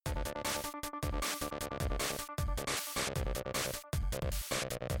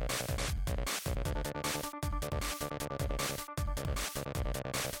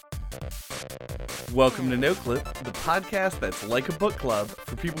Welcome to No Clip, the podcast that's like a book club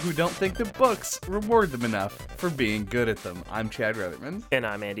for people who don't think that books reward them enough for being good at them. I'm Chad Rutherman. And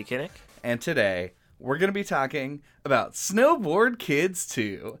I'm Andy Kinnick. And today, we're going to be talking about Snowboard Kids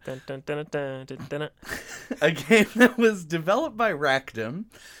 2, Dun, dun, dun, dun, dun, dun, dun. a game that was developed by Rackham,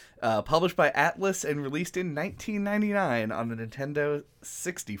 published by Atlas, and released in 1999 on the Nintendo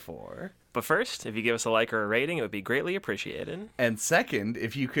 64. But first, if you give us a like or a rating, it would be greatly appreciated. And second,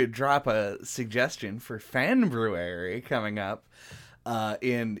 if you could drop a suggestion for Fanbrewery coming up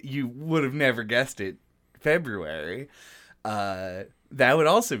in, you would have never guessed it, February, that would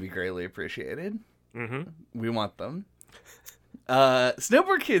also be greatly appreciated. Mm-hmm. We want them.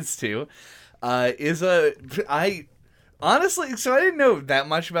 Snowboard Kids 2 is honestly, so I didn't know that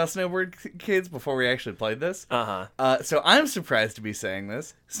much about Snowboard Kids before we actually played this. So I'm surprised to be saying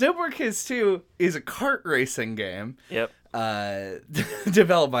this. Snowboard Kids 2 is a kart racing game. Yep.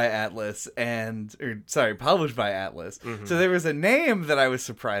 Developed by Atlas published by Atlas. Mm-hmm. So there was a name that I was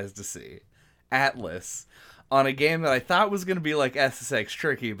surprised to see. Atlas. On a game that I thought was going to be like SSX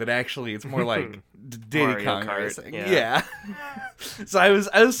Tricky, but actually it's more like Diddy Mario Kong Kart, Racing. yeah. So I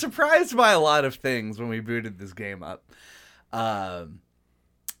was surprised by a lot of things when we booted this game up.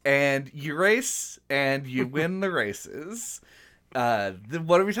 And you race and you win the races.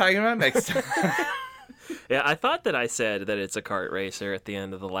 What are we talking about next time? Yeah, I thought that I said that it's a kart racer at the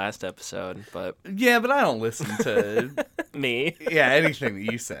end of the last episode, but Yeah, but I don't listen to me. anything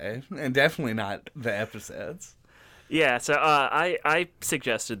that you say, and definitely not the episodes. Yeah, so I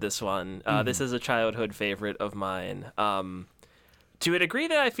suggested this one. This is a childhood favorite of mine. To a degree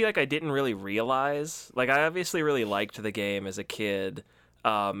that I feel like I didn't really realize. Like, I obviously really liked the game as a kid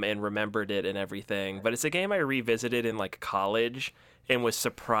and remembered it and everything. But it's a game I revisited in, like, college and was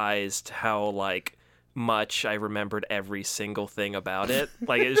surprised how, like, much I remembered every single thing about it.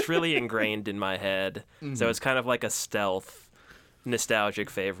 Like, it was really ingrained in my head. Mm-hmm. So it's kind of like a stealth, nostalgic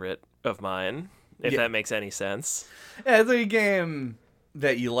favorite of mine, if that makes any sense. Yeah, it's like a game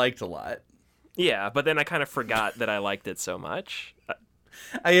that you liked a lot. Yeah, but then I kind of forgot that I liked it so much.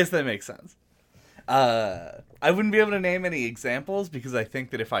 I guess that makes sense. I wouldn't be able to name any examples because I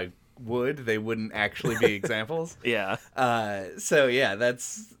think that if I would, they wouldn't actually be examples. Yeah. So yeah,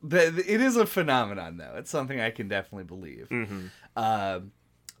 it is a phenomenon though. It's something I can definitely believe. Mm-hmm. I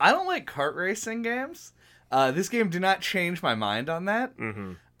don't like kart racing games. This game did not change my mind on that.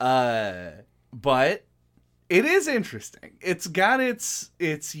 Mm-hmm. But it is interesting. It's got its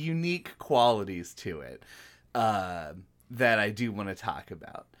unique qualities to it that I do want to talk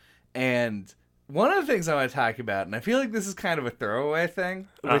about. And one of the things I want to talk about, and I feel like this is kind of a throwaway thing,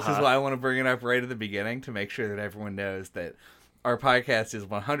 which is why I want to bring it up right at the beginning to make sure that everyone knows that our podcast is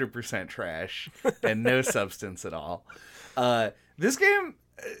 100% trash and no substance at all. This game,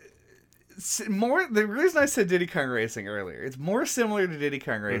 the reason I said Diddy Kong Racing earlier, it's more similar to Diddy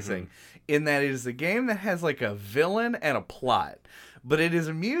Kong Racing in that it is a game that has like a villain and a plot. But it is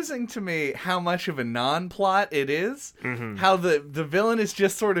amusing to me how much of a non-plot it is. Mm-hmm. How the villain is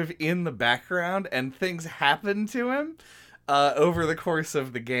just sort of in the background and things happen to him over the course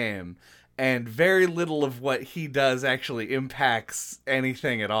of the game. And very little of what he does actually impacts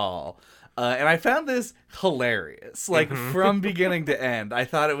anything at all. And I found this hilarious. Like, from beginning to end, I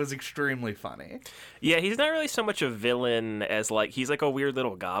thought it was extremely funny. Yeah, he's not really so much a villain as, like, he's like a weird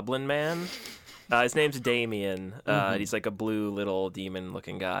little goblin man. His name's Damien. He's like a blue little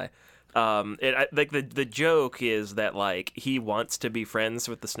demon-looking guy. Like the joke is that like he wants to be friends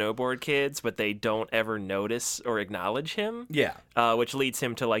with the snowboard kids, but they don't ever notice or acknowledge him. Yeah. Which leads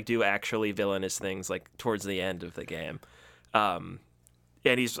him to like do actually villainous things like towards the end of the game. And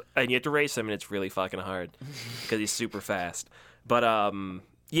you have to race him, and it's really fucking hard because he's super fast. But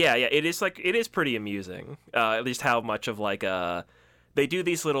yeah, it is pretty amusing. At least how much of like they do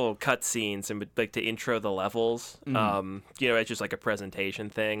these little cut scenes and like to intro the levels. It's just like a presentation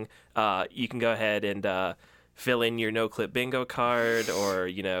thing. You can go ahead and fill in your no-clip bingo card or,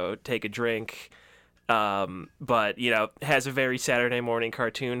 take a drink. But, has a very Saturday morning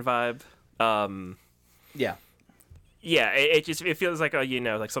cartoon vibe. Yeah. Yeah, it feels like,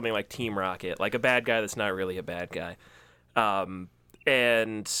 like something like Team Rocket, like a bad guy that's not really a bad guy. And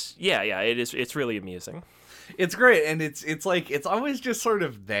it's really amusing. It's great, and it's like it's always just sort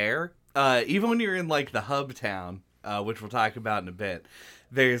of there. Even when you're in like the hub town, which we'll talk about in a bit,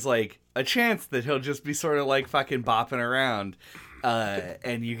 there's like a chance that he'll just be sort of like fucking bopping around,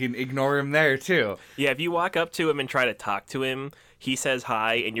 and you can ignore him there too. Yeah, if you walk up to him and try to talk to him, he says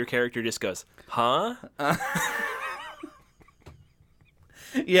hi, and your character just goes, "Huh?"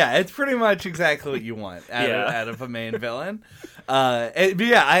 Yeah, it's pretty much exactly what you want out of a main villain. But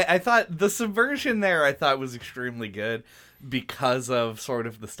yeah, I thought the subversion there I thought was extremely good because of sort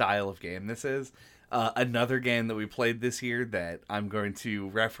of the style of game this is. Another game that we played this year that I'm going to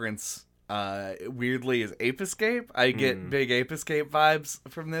reference weirdly is Ape Escape. I get big Ape Escape vibes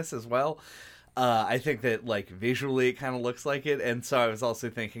from this as well. I think that like visually it kind of looks like it, and so I was also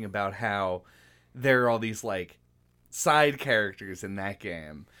thinking about how there are all these like side characters in that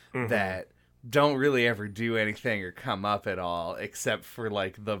game that don't really ever do anything or come up at all except for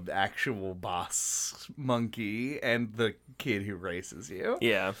like the actual boss monkey and the kid who races you.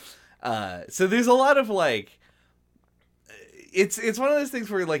 Yeah. So there's a lot of like it's one of those things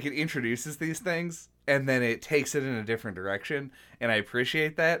where like it introduces these things and then it takes it in a different direction, and I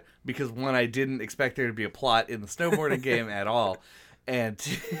appreciate that because one, I didn't expect there to be a plot in the snowboarding game at all, and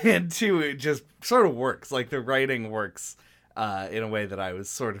two, it just sort of works. Like the writing works in a way that I was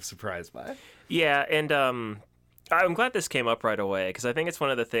sort of surprised by. Yeah, and I'm glad this came up right away because I think it's one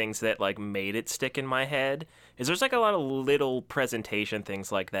of the things that like made it stick in my head. Is there's like a lot of little presentation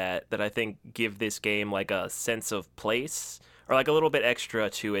things like that I think give this game like a sense of place or like a little bit extra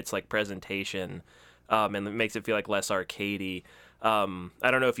to its like presentation, and it makes it feel like less arcadey. I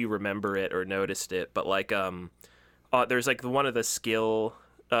don't know if you remember it or noticed it, but like there's like one of the skill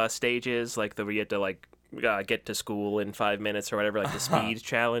stages, like where you have to like get to school in 5 minutes or whatever, like the speed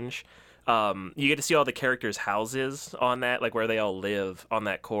challenge. You get to see all the characters' houses on that, like where they all live on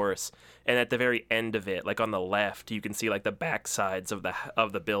that course. And at the very end of it, like on the left, you can see like the back sides of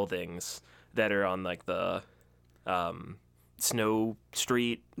the buildings that are on like the Snow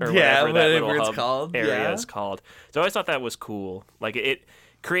Street or whatever that little it's hub called. area is called. So I always thought that was cool. Like it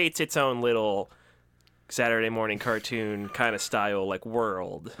creates its own little Saturday morning cartoon kind of style like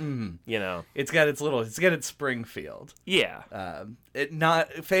world. You know, It's got its Springfield. yeah.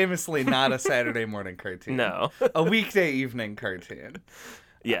 It famously not a Saturday morning cartoon. No. A weekday evening cartoon.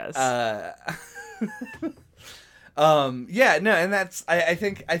 Yes. Yeah, no, and that's I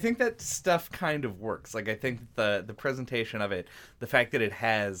think that stuff kind of works. Like I think the presentation of it, the fact that it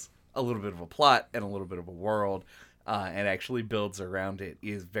has a little bit of a plot and a little bit of a world, and actually builds around it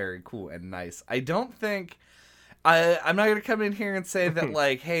is very cool and nice. I don't think I'm not gonna come in here and say that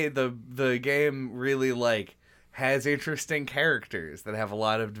like, hey, the game really like has interesting characters that have a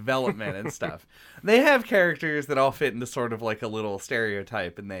lot of development and stuff. They have characters that all fit into sort of like a little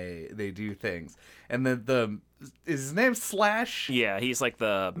stereotype, and they do things. And is his name Slash? Yeah, he's like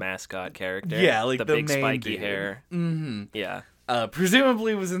the mascot character. Yeah, like the big main spiky dude. hair. Mm-hmm. Yeah.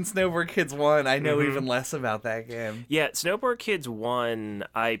 Presumably was in Snowboard Kids 1. I know even less about that game. Yeah, Snowboard Kids 1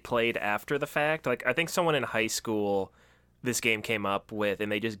 I played after the fact. Like I think someone in high school this game came up with,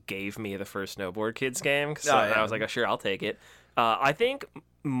 and they just gave me the first Snowboard Kids game. So I was like, oh, sure, I'll take it. I think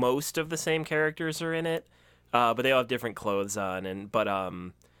most of the same characters are in it, but they all have different clothes on.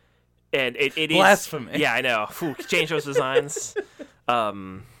 And it is Blasphemy. Yeah, I know. Change those designs.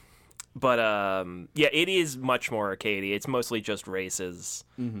 But yeah, it is much more arcadey. It's mostly just races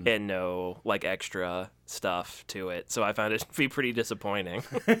and no like extra stuff to it. So I found it to be pretty disappointing.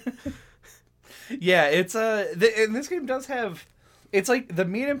 Yeah, it's and this game does have, it's like the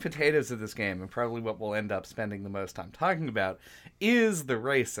meat and potatoes of this game, and probably what we'll end up spending the most time talking about is the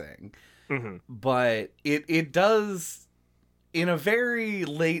racing. But it does, in a very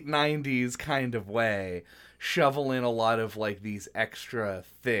late 90s kind of way, shovel in a lot of like these extra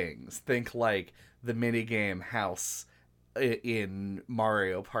things. Think like the minigame house in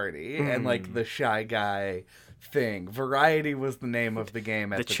Mario Party and like the Shy Guy thing. Variety was the name of the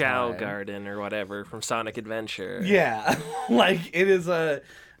game at the Chow time. Garden or whatever from Sonic Adventure. Yeah. Like it is a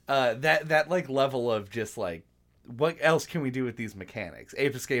that like level of just like, what else can we do with these mechanics?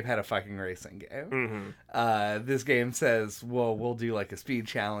 Ape Escape had a fucking racing game. This game says, well, we'll do like a speed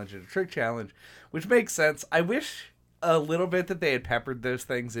challenge and a trick challenge, which makes sense. I wish a little bit that they had peppered those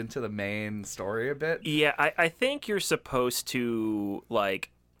things into the main story a bit. Yeah, I think you're supposed to,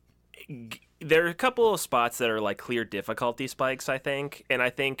 like, there are a couple of spots that are, like, clear difficulty spikes, I think, and I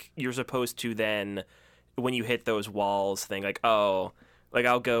think you're supposed to then, when you hit those walls, think, like, oh, like,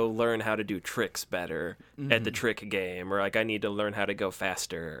 I'll go learn how to do tricks better at the trick game, or, like, I need to learn how to go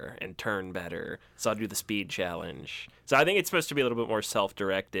faster and turn better, so I'll do the speed challenge. So I think it's supposed to be a little bit more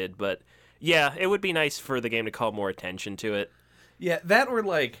self-directed, but yeah, it would be nice for the game to call more attention to it. Yeah, that or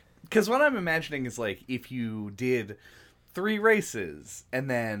like, because what I'm imagining is like if you did 3 races and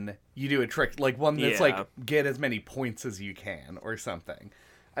then you do a trick, like one that's like get as many points as you can or something.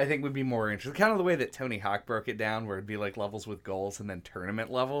 I think would be more interesting. Kind of the way that Tony Hawk broke it down, where it'd be like levels with goals and then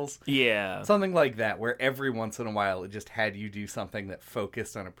tournament levels. Yeah. Something like that, where every once in a while it just had you do something that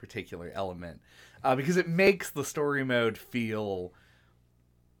focused on a particular element. Because it makes the story mode feel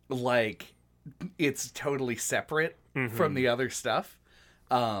like it's totally separate from the other stuff.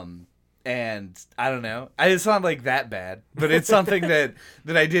 And I don't know. It's not like that bad, but it's something that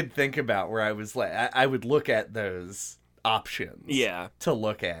I did think about, where I was like, I would look at those options to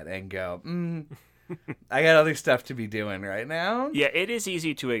look at and go, I got other stuff to be doing right now. Yeah, it is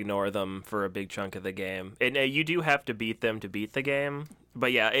easy to ignore them for a big chunk of the game. And you do have to beat them to beat the game.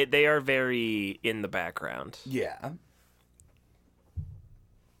 But yeah, they are very in the background. Yeah.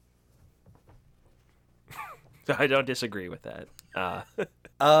 So I don't disagree with that.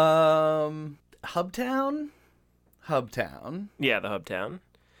 Hubtown? Hubtown. Yeah, the Hubtown.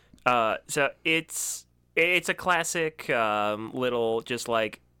 So it's a classic little just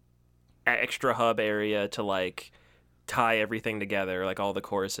like extra hub area to like tie everything together, like all the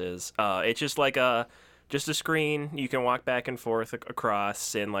courses. It's just like a screen you can walk back and forth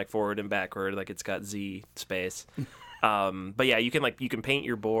across and like forward and backward, like it's got Z space. But yeah, you can paint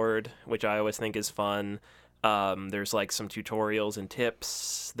your board, which I always think is fun. There's like some tutorials and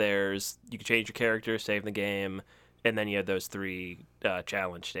tips. You can change your character, save the game, and then you have those 3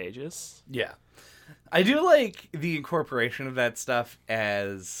 challenge stages. Yeah. I do like the incorporation of that stuff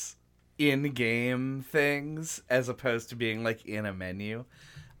as in-game things, as opposed to being like in a menu.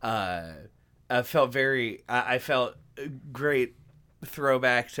 I felt great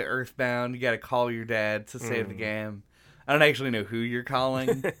throwback to Earthbound. You gotta call your dad to save the game. I don't actually know who you're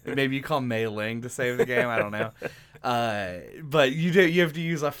calling. Maybe you call Mei Ling to save the game. I don't know. But you have to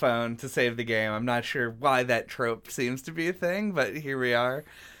use a phone to save the game. I'm not sure why that trope seems to be a thing, but here we are.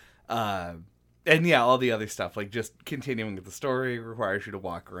 And yeah, all the other stuff, like just continuing with the story, requires you to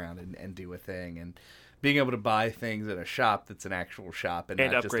walk around and do a thing, and being able to buy things at a shop that's an actual shop and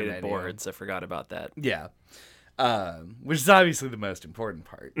not just a menu. Upgraded boards. I forgot about that. Yeah. Which is obviously the most important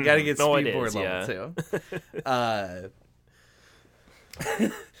part. You got to get speed board level too.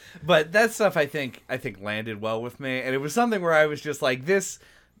 But that stuff I think landed well with me, and it was something where I was just like, this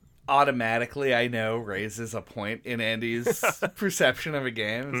automatically, I know, raises a point in Andy's perception of a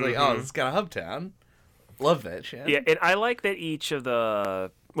game. It's like, oh, it's got a Hubtown. Love that shit. Yeah, and I like that each of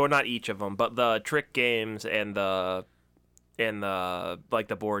the, well, not each of them, but the trick games and the like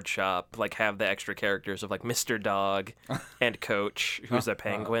the board shop like have the extra characters of like Mr. Dog and Coach, who's a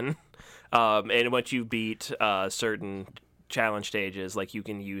penguin. And once you beat certain challenge stages, like you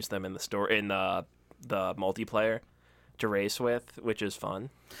can use them in the store in the multiplayer to race with, which is fun.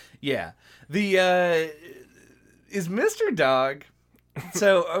 Yeah. The is Mr. Dog.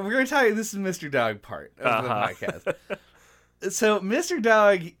 So we're gonna tell you this is Mr. Dog part of the podcast. So Mr.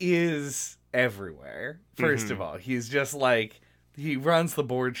 Dog is everywhere. First of all, he's just like, he runs the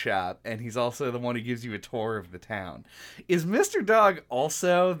board shop, and he's also the one who gives you a tour of the town. Is Mr. Dog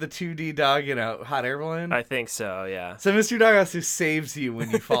also the 2D dog in a hot air balloon? I think so, yeah. So Mr. Dog also saves you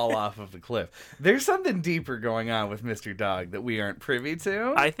when you fall off of the cliff. There's something deeper going on with Mr. Dog that we aren't privy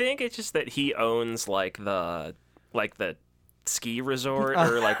to. I think it's just that he owns like the ski resort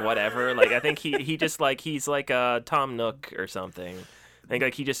or like whatever. Like I think he just like, he's like a Tom Nook or something. I think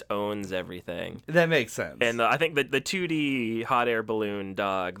like he just owns everything. That makes sense. And I think that the 2D hot air balloon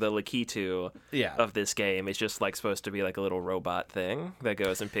dog, the Lakitu of this game, is just like supposed to be like a little robot thing that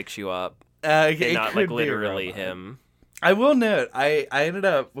goes and picks you up, and not like literally him. I will note, I ended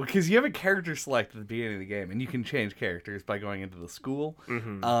up, because you have a character select at the beginning of the game, and you can change characters by going into the school.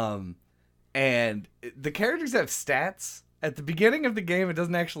 And the characters have stats. At the beginning of the game, it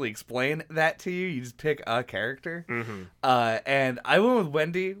doesn't actually explain that to you. You just pick a character. And I went with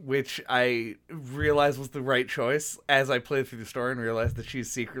Wendy, which I realized was the right choice as I played through the story and realized that she's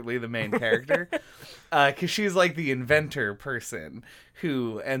secretly the main character. Because she's like the inventor person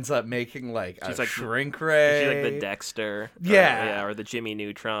who ends up making like she's a like, shrink ray. She's like the Dexter. Yeah. Or the Jimmy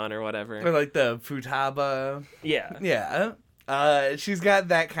Neutron or whatever. Or like the Futaba. Yeah. Yeah. She's got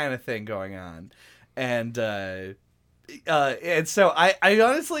that kind of thing going on. And so I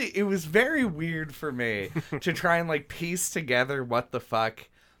honestly, it was very weird for me to try and like piece together what the fuck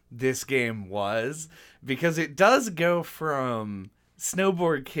this game was, because it does go from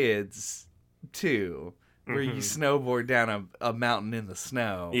Snowboard Kids 2, where you snowboard down a mountain in the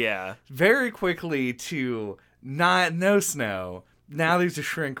snow, very quickly to no snow. Now there's a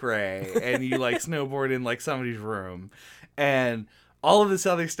shrink ray, and you like snowboard in like somebody's room, and all of this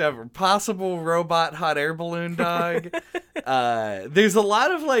other stuff, possible robot hot air balloon dog. There's a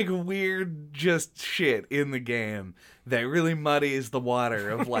lot of like weird just shit in the game that really muddies the water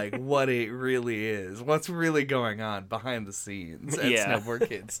of like what it really is, what's really going on behind the scenes at Snowboard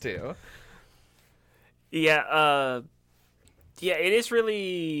Kids 2. Yeah, yeah, it is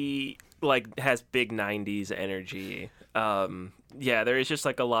really like has big 90s energy. Yeah, there is just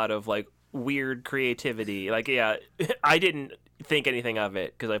like a lot of like weird creativity. Like, yeah, I didn't think anything of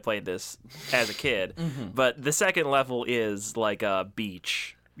it because I played this as a kid, but the second level is like a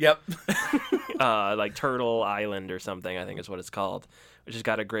beach. Yep. Like Turtle Island or something, I think is what it's called, which has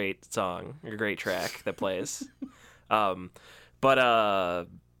got a great song, a great track that plays.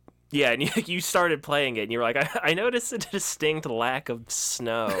 Yeah, and you started playing it, and you were like, I noticed a distinct lack of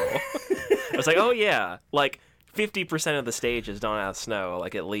snow. I was like, oh yeah, like 50% of the stages don't have snow,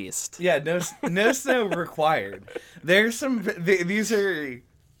 like at least. Yeah, no snow required. There's some, these are,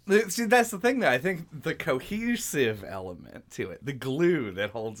 see, that's the thing though, I think the cohesive element to it, the glue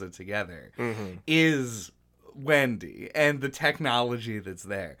that holds it together, is Wendy and the technology that's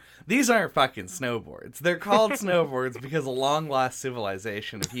there. These aren't fucking snowboards. They're called snowboards because a long-lost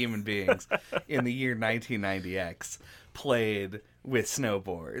civilization of human beings in the year 1990X played with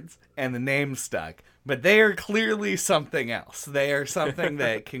snowboards, and the name stuck. But they are clearly something else. They are something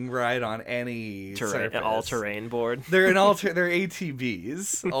that can ride on any surface. An all-terrain board. They're they're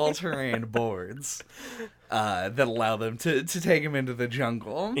ATVs, all-terrain boards. That allow them to take them into the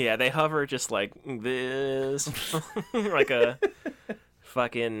jungle. Yeah, they hover just like this, like a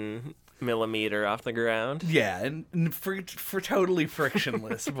fucking millimeter off the ground. Yeah, and for totally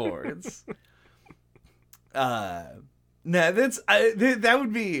frictionless boards. No, that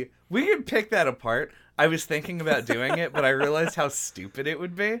would be. We could pick that apart. I was thinking about doing it, but I realized how stupid it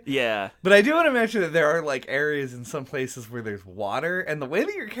would be. Yeah. But I do want to mention that there are like areas in some places where there's water, and the way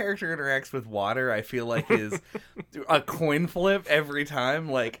that your character interacts with water, I feel like is a coin flip every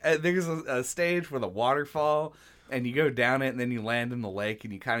time. Like there's a stage with a waterfall, and you go down it, and then you land in the lake,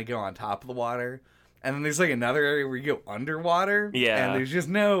 and you kind of go on top of the water. And then there's like another area where you go underwater, and there's just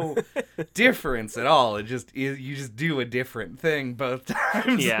no difference at all. You just do a different thing both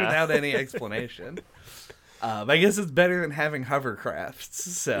times without any explanation. I guess it's better than having hovercrafts,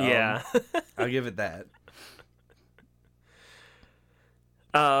 so yeah. I'll give it that.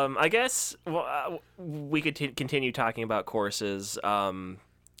 I guess we could continue talking about courses.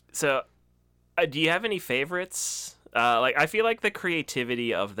 So, do you have any favorites? Like, I feel like the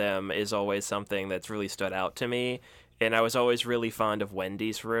creativity of them is always something that's really stood out to me, and I was always really fond of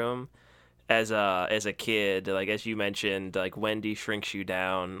Wendy's room as a kid. Like, as you mentioned, like Wendy shrinks you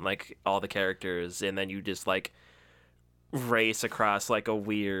down, like all the characters, and then you just like race across like a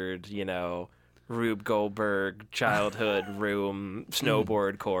weird, Rube Goldberg childhood room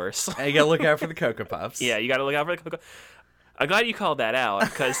snowboard course. And you gotta look out for the Cocoa Puffs. Yeah, you gotta look out for the Cocoa. I'm glad you called that out,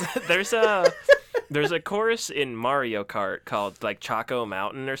 because there's a course in Mario Kart called like Choco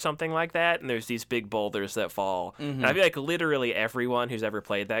Mountain or something like that, and there's these big boulders that fall. And I feel like literally everyone who's ever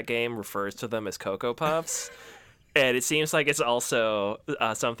played that game refers to them as Cocoa Puffs. And it seems like it's also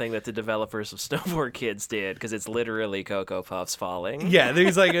something that the developers of Snowboard Kids did, because it's literally Cocoa Puffs falling. Yeah,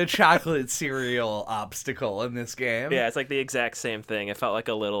 there's like a chocolate cereal obstacle in this game. Yeah, it's like the exact same thing. It felt like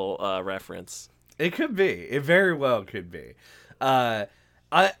a little reference. It could be. It very well could be. I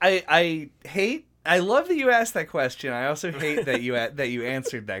love that you asked that question. I also hate that you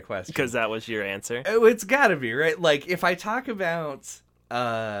answered that question. Because that was your answer? Oh, it's gotta be, right? Like, if I talk about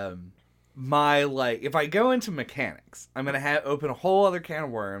if I go into mechanics, I'm gonna open a whole other can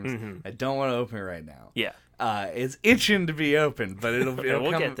of worms. I don't want to open it right now. Yeah. It's itching to be opened, but it'll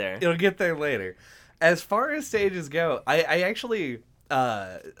we'll get there. It'll get there later. As far as stages go, I actually...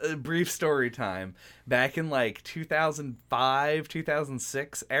 a brief story time. Back in like 2005,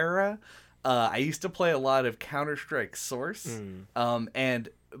 2006 era, I used to play a lot of Counter-Strike Source.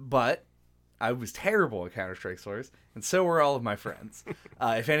 But I was terrible at Counter-Strike Source, and so were all of my friends.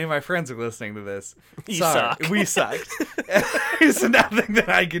 If any of my friends are listening to this, we sucked. There's nothing that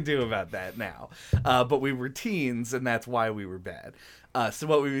I can do about that now. But we were teens, and that's why we were bad. So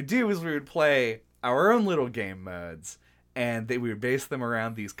what we would do is we would play our own little game modes, and we would base them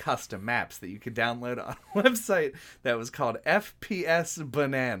around these custom maps that you could download on a website that was called FPS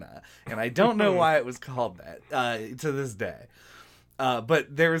Banana. And I don't know why it was called that to this day.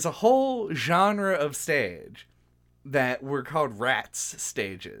 But there was a whole genre of stage that were called Rats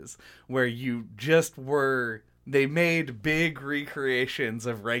stages, where you just were... They made big recreations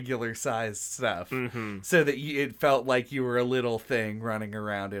of regular-sized stuff so that it felt like you were a little thing running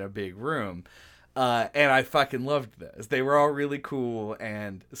around in a big room. And I fucking loved those. They were all really cool,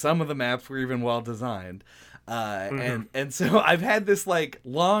 and some of the maps were even well designed. And so I've had this like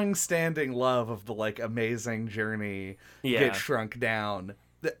long-standing love of the like Amazing Journey get shrunk down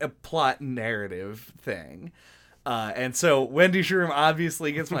a plot narrative thing. And so Wendy's Room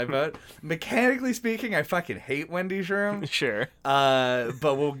obviously gets my vote. Mechanically speaking, I fucking hate Wendy's Room. Sure. But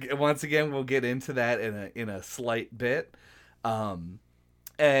we'll get into that in a slight bit.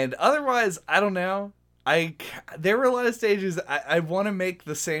 And otherwise, I don't know. There were a lot of stages. I want to make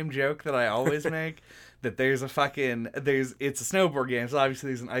the same joke that I always make. That it's a snowboard game, so obviously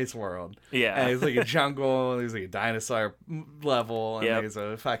there's an ice world. Yeah. And there's like a jungle, there's like a dinosaur level, and there's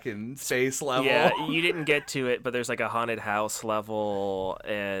a fucking space level. Yeah, you didn't get to it, but there's like a haunted house level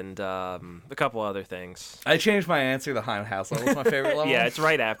and a couple other things. I changed my answer. The haunted house level is my favorite level. Yeah, it's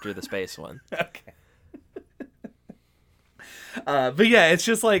right after the space one. Okay. But yeah, it's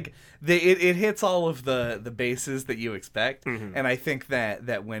just like it hits all of the bases that you expect, and I think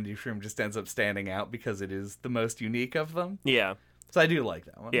that Wendy's Room just ends up standing out because it is the most unique of them. Yeah. So I do like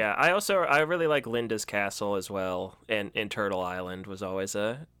that one. Yeah, I really like Linda's Castle as well, and Turtle Island was always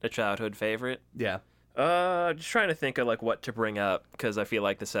a childhood favorite. Yeah. Just trying to think of like what to bring up because I feel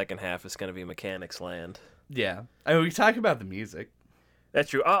like the second half is going to be Mechanics Land. Yeah, I mean we talked about the music. That's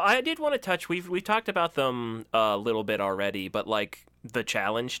true. I did want to touch. We've talked about them a little bit already, but like the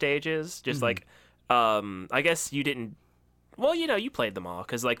challenge stages, just like, I guess you didn't. Well, you played them all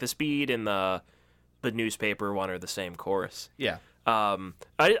because like the speed and the newspaper one are the same course. Yeah.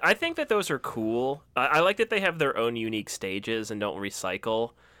 I think that those are cool. I like that they have their own unique stages and don't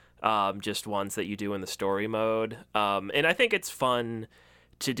recycle, just ones that you do in the story mode. And I think it's fun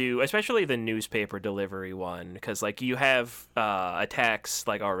to do, especially the newspaper delivery one, because like you have attacks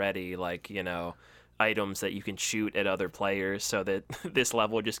like already, like items that you can shoot at other players, so that this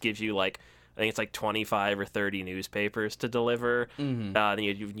level just gives you like I think it's like 25 or 30 newspapers to deliver. Then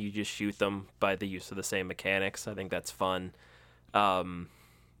you just shoot them by the use of the same mechanics. I think that's fun.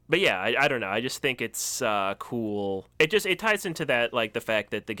 But yeah, I don't know. I just think it's cool. It ties into that like the fact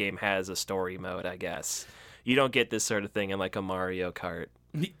that the game has a story mode. I guess you don't get this sort of thing in like a Mario Kart.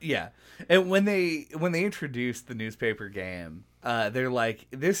 Yeah, and when they introduced the newspaper game, they're like,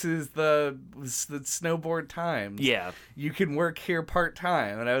 "This is the snowboard times. Yeah, you can work here part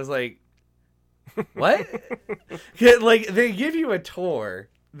time." And I was like, "What?" Yeah, like they give you a tour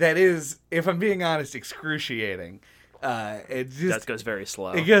that is, if I'm being honest, excruciating. That goes very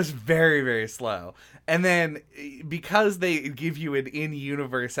slow. It goes very, very slow. And then because they give you an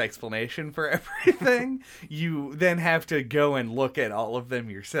in-universe explanation for everything, you then have to go and look at all of them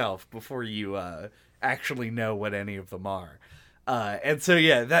yourself before you actually know what any of them are. And so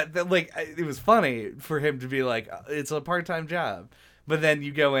yeah, that like it was funny for him to be like, it's a part-time job. But then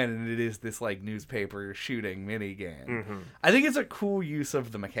you go in and it is this like newspaper shooting mini game. I think it's a cool use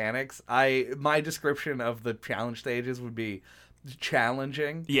of the mechanics. My description of the challenge stages would be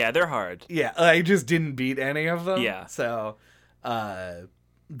challenging. Yeah, they're hard. Yeah, I just didn't beat any of them. Yeah. So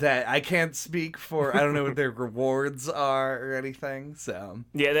that I can't speak for. I don't know what their rewards are or anything. So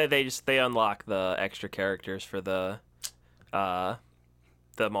yeah, they unlock the extra characters for the multiplayer,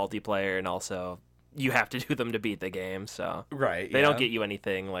 and also you have to do them to beat the game, so right. They don't get you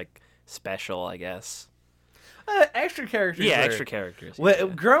anything like special, I guess. Extra characters. Yeah, extra characters. Well,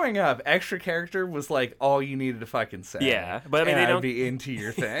 growing up, extra character was like all you needed to fucking say. Yeah, but I mean, and they don't be into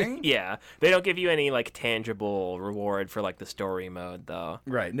your thing. Yeah, they don't give you any like tangible reward for like the story mode, though.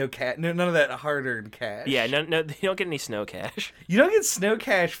 Right. No none of that hard-earned cash. Yeah, no, you don't get any snow cash. You don't get snow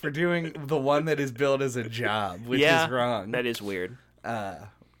cash for doing the one that is billed as a job, which is wrong. That is weird.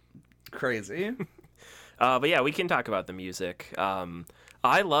 Crazy. But yeah, we can talk about the music.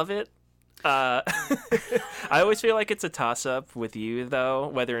 I love it. I always feel like it's a toss-up with you, though,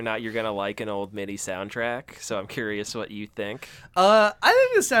 whether or not you're going to like an old MIDI soundtrack. So I'm curious what you think. I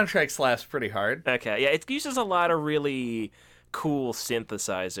think the soundtrack slaps pretty hard. Okay, yeah, it uses a lot of really cool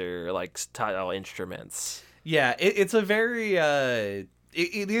synthesizer, like, style instruments. Yeah, it's a very...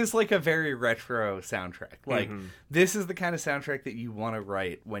 It is like a very retro soundtrack. Like, this is the kind of soundtrack that you want to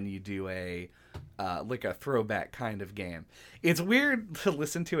write when you do like a throwback kind of game. It's weird to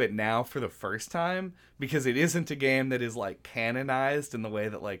listen to it now for the first time because it isn't a game that is like canonized in the way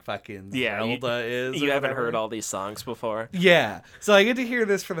that like fucking Zelda is. You haven't heard all these songs before. Yeah, so I get to hear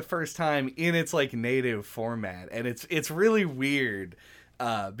this for the first time in its like native format, and it's really weird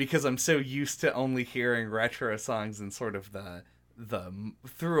because I'm so used to only hearing retro songs in sort of the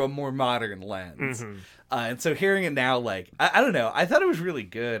through a more modern lens. And so hearing it now, like I don't know, I thought it was really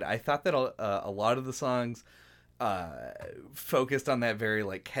good. I thought that a lot of the songs focused on that very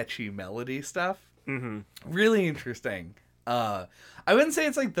like catchy melody stuff. Mm-hmm. Really interesting. I wouldn't say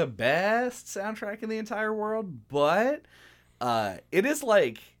it's like the best soundtrack in the entire world, but it is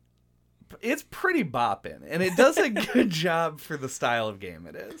like it's pretty bopping, and it does a good job for the style of game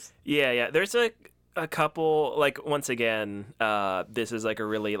it is. Yeah. There's a couple, like, once again, this is like a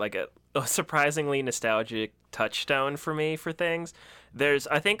really like a surprisingly nostalgic touchstone for me for things. There's,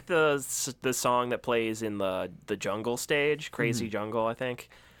 I think the song that plays in the jungle stage, Crazy Jungle, I think.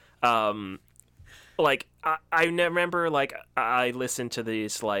 Like I remember, like I listened to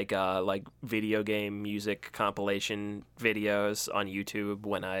these like video game music compilation videos on YouTube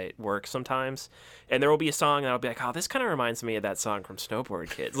when I work sometimes, and there will be a song that I'll be like, oh, this kind of reminds me of that song from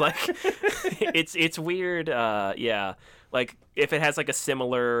Snowboard Kids. Like, it's weird. Yeah, like if it has like a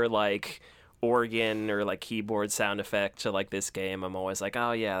similar like organ or like keyboard sound effect to like this game, I'm always like,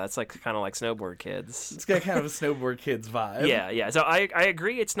 oh yeah, that's like kind of like Snowboard Kids. It's got kind of a Snowboard Kids vibe. Yeah. So I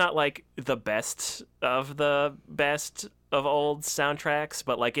agree, it's not like the best of old soundtracks,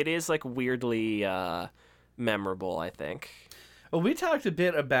 but like it is like weirdly memorable, I think. Well, we talked a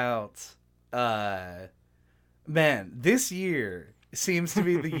bit about man, this year seems to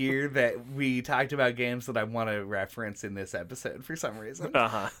be the year that we talked about games that I want to reference in this episode for some reason.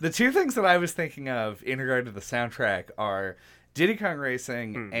 The two things that I was thinking of in regard to the soundtrack are Diddy Kong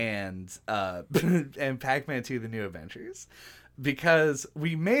Racing and Pac-Man 2: The New Adventures, because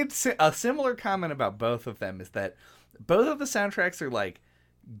we made a similar comment about both of them, is that both of the soundtracks are like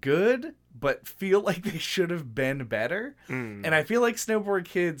good but feel like they should have been better. And I feel like Snowboard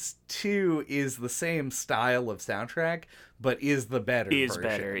Kids 2 is the same style of soundtrack but is the better version.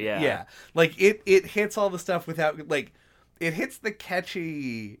 Better, yeah. Like it hits all the stuff without, like, it hits the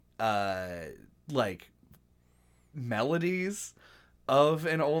catchy like melodies of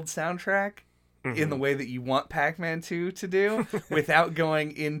an old soundtrack in the way that you want Pac-Man 2 to do without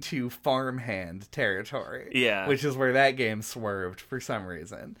going into farmhand territory. Yeah. Which is where that game swerved for some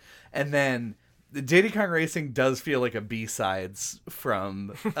reason. And then the Diddy Kong Racing does feel like a B-sides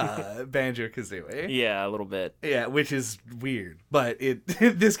from Banjo-Kazooie. Yeah, a little bit. Yeah, which is weird. But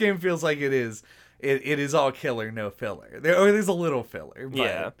this game feels like it is all killer, no filler. There's a little filler, but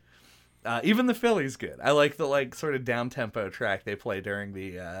yeah. Even the filler's good. I like the like sort of down-tempo track they play during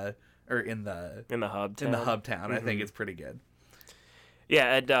the in the hub town. I think it's pretty good.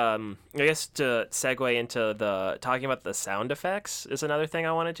 Yeah, and I guess to segue into the talking about the sound effects is another thing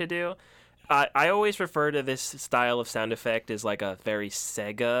I wanted to do. I always refer to this style of sound effect as like a very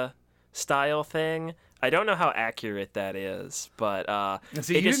Sega style thing. I don't know how accurate that is, but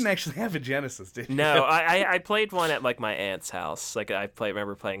so you didn't actually have a Genesis, did you? No, I played one at like my aunt's house. Like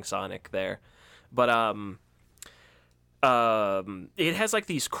remember playing Sonic there, but it has like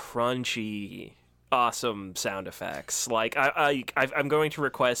these crunchy, awesome sound effects. Like I'm going to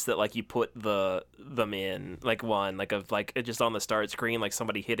request that like you put them in like one like of like just on the start screen, like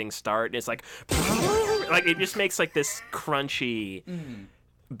somebody hitting start, and it's like like it just makes like this crunchy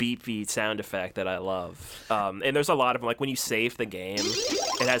beepy sound effect that I love. And there's a lot of them. Like when you save the game,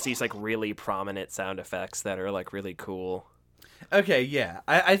 it has these like really prominent sound effects that are like really cool. Okay, yeah.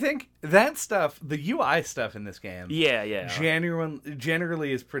 I think that stuff, the UI stuff in this game,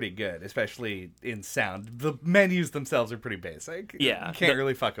 generally is pretty good, especially in sound. The menus themselves are pretty basic. Yeah. You can't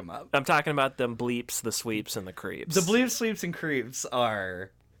really fuck them up. I'm talking about the bleeps, the sweeps, and the creeps. The bleeps, sweeps, and creeps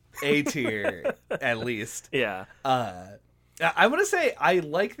are A tier, at least. Yeah. I want to say I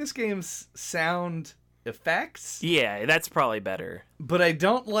like this game's sound effects. Yeah, that's probably better. But I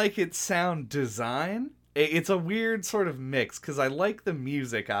don't like its sound design. It's a weird sort of mix, because I like the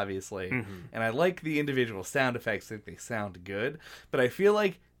music, obviously, and I like the individual sound effects, that they sound good, but I feel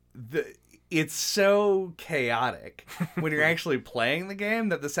like it's so chaotic when you're actually playing the game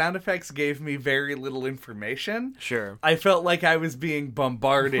that the sound effects gave me very little information. Sure. I felt like I was being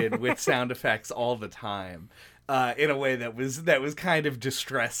bombarded with sound effects all the time. In a way that was kind of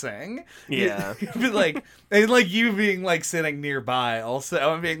distressing. Yeah. like you being like sitting nearby also,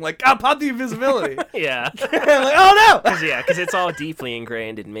 I'm being like, pop the invisibility. Yeah. Like, oh no! Because it's all deeply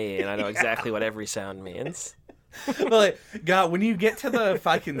ingrained in me, and I know exactly what every sound means. Like, God, when you get to the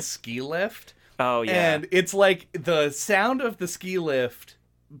fucking ski lift, oh yeah, and it's like the sound of the ski lift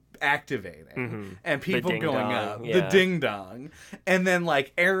activating and people going up, the ding dong, and then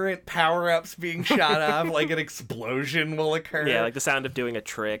like errant power-ups being shot off, like an explosion will occur. Yeah, like the sound of doing a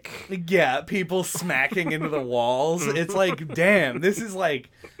trick. Yeah, people smacking into the walls. It's like, damn, this is like,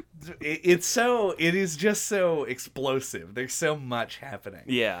 it is just so explosive. There's so much happening.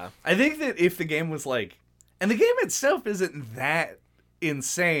 Yeah. I think that if the game was like, and the game itself isn't that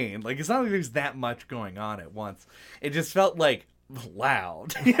insane. Like, it's not like there's that much going on at once. It just felt like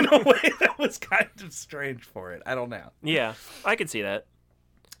loud in a way that was kind of strange for it. I don't know. Yeah, I could see that.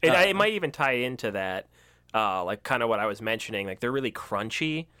 It might even tie into that, like kind of what I was mentioning. Like they're really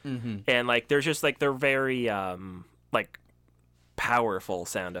crunchy, and like there's just like they're very like powerful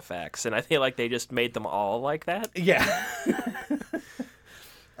sound effects, and I feel like they just made them all like that. Yeah.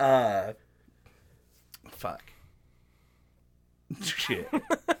 Fuck. Shit.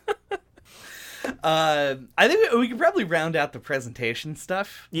 I think we could probably round out the presentation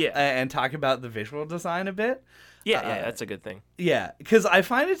stuff. Yeah. And talk about the visual design a bit. Yeah, that's a good thing. Yeah, because I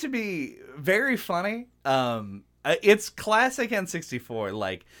find it to be very funny. It's classic N64.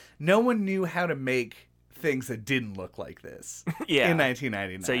 Like, no one knew how to make things that didn't look like this in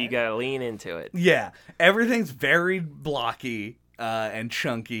 1999. So you gotta lean into it. Yeah, everything's very blocky and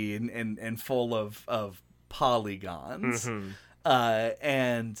chunky and full of polygons.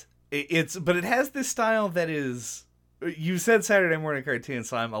 And but it has this style that is. You said Saturday morning cartoon,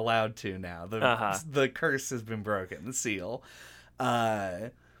 so I'm allowed to now. The curse has been broken. The seal.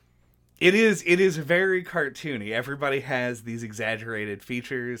 It is very cartoony. Everybody has these exaggerated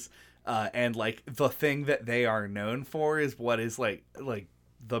features, and like the thing that they are known for is what is like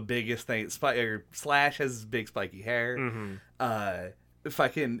the biggest thing. Slash has his big spiky hair.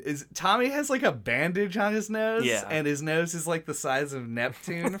 Tommy has like a bandage on his nose, and his nose is like the size of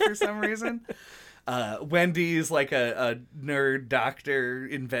Neptune for some reason. Wendy's like a nerd doctor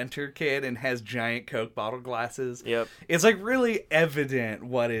inventor kid and has giant Coke bottle glasses. Yep. It's like really evident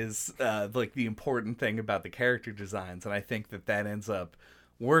what is like the important thing about the character designs, and I think that ends up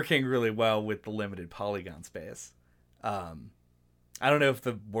working really well with the limited polygon space. I don't know if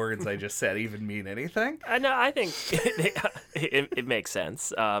the words I just said even mean anything. No, I think it makes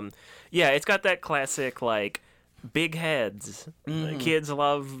sense. Yeah, it's got that classic like big heads. Kids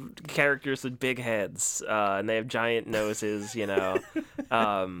love characters with big heads, and they have giant noses. You know,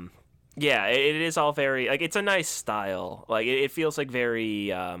 yeah, it is all very like it's a nice style. Like it feels like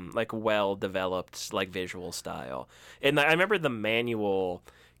very like well developed like visual style. And I remember the manual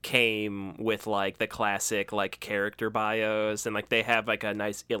came with like the classic like character bios, and like they have like a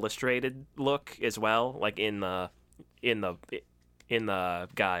nice illustrated look as well, like in the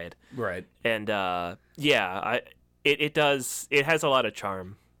guide. Right. And yeah, it has a lot of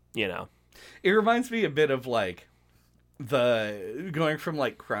charm, you know. It reminds me a bit of like the going from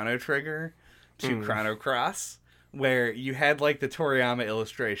like Chrono Trigger to Chrono Cross, where you had like the Toriyama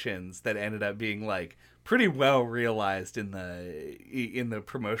illustrations that ended up being like pretty well realized in the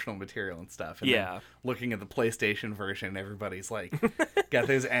promotional material and stuff. And then looking at the PlayStation version, everybody's like got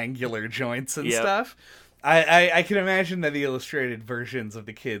those angular joints and stuff. I can imagine that the illustrated versions of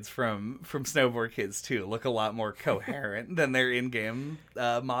the kids from Snowboard Kids 2 look a lot more coherent than their in-game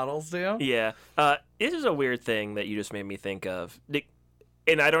models do. Yeah. This is a weird thing that you just made me think of.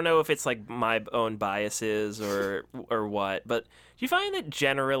 And I don't know if it's like my own biases or what, but do you find that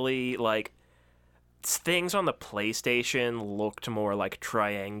generally like things on the PlayStation looked more like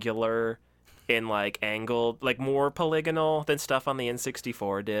triangular and like angled, like more polygonal than stuff on the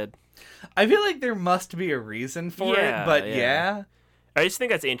N64 did? I feel like there must be a reason for it, but yeah. I just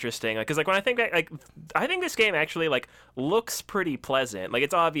think that's interesting, because like when I think that, like I think this game actually like looks pretty pleasant. Like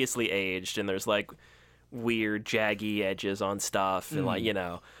it's obviously aged, and there's like weird jaggy edges on stuff, and like you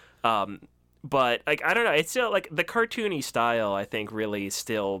know, but like I don't know, it's still like the cartoony style. I think really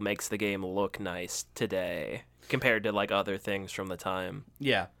still makes the game look nice today compared to like other things from the time.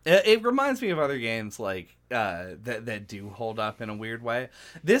 Yeah, it reminds me of other games like that do hold up in a weird way.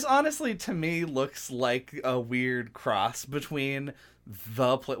 This honestly to me looks like a weird cross between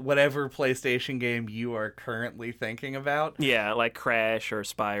whatever PlayStation game you are currently thinking about. Yeah, like Crash or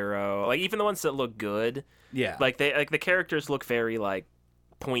Spyro, like even the ones that look good. Yeah, like they like the characters look very like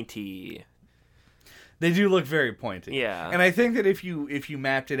pointy. They do look very pointy. Yeah, and I think that if you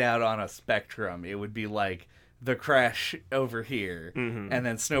mapped it out on a spectrum, it would be like the Crash over here, and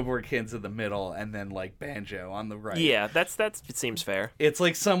then Snowboard Kids in the middle, and then like Banjo on the right. Yeah, that's it seems fair. It's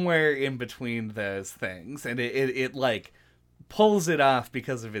like somewhere in between those things, and it like pulls it off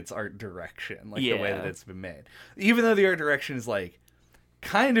because of its art direction, like the way that it's been made. Even though the art direction is like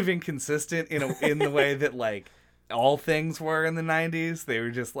kind of inconsistent in the way that like all things were in the 90s. They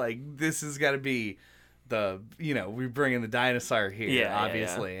were just like, this has got to be we bring in the dinosaur here,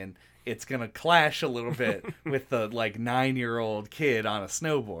 obviously, and it's gonna clash a little bit with the like 9-year-old kid on a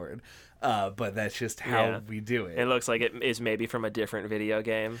snowboard, but that's just how we do it. It looks like it is maybe from a different video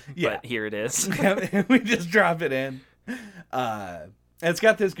game, but here it is. We just drop it in. And it's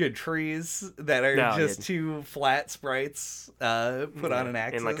got those good trees that are No, just yeah. two flat sprites put on an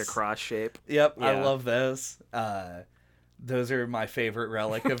axis. In like a cross shape. Yep, I Yeah. love those. Those are my favorite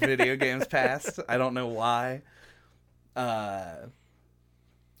relic of video games past. I don't know why.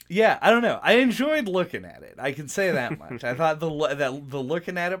 Yeah, I don't know. I enjoyed looking at it. I can say that much. I thought the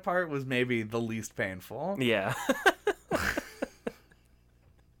looking at it part was maybe the least painful. Yeah.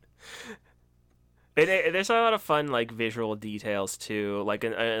 There's a lot of fun like visual details too, like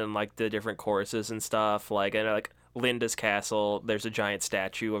in like the different courses and stuff. Like in like Linda's castle, there's a giant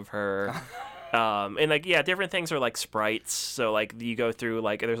statue of her. And like yeah, different things are like sprites. So like you go through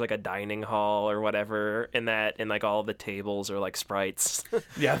like there's like a dining hall or whatever in that, and like all the tables are like sprites.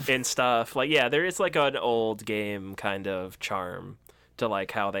 Yeah. And stuff. Like yeah, there is like an old game kind of charm to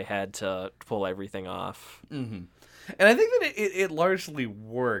like how they had to pull everything off. Mm-hmm. And I think that it largely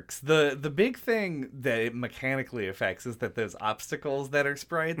works. The big thing that it mechanically affects is that those obstacles that are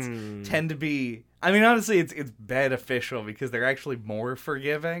sprites tend to be... I mean, honestly, it's beneficial because they're actually more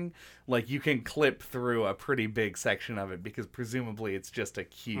forgiving. Like, you can clip through a pretty big section of it because presumably it's just a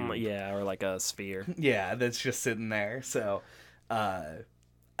cube. Yeah, or like a sphere. Yeah, that's just sitting there. So, I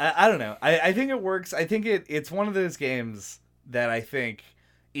don't know. I think it works. I think it's one of those games that I think,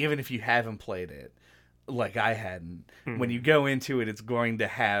 even if you haven't played it, like I hadn't, when you go into it, it's going to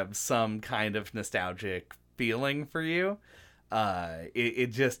have some kind of nostalgic feeling for you.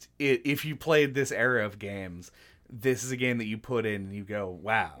 If you played this era of games, this is a game that you put in and you go,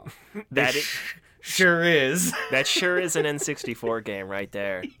 wow, That sure is. That sure is an N64 game right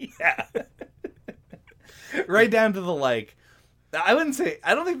there. Yeah. Right down to the, like, I don't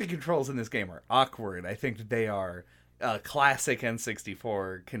think the controls in this game are awkward. I think that they are a classic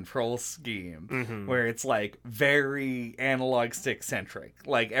N64 control scheme where it's like very analog stick centric.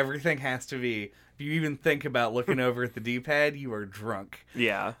 Like everything has to be, if you even think about looking over at the D-pad, you are drunk.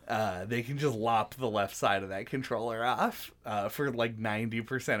 Yeah. They can just lop the left side of that controller off for like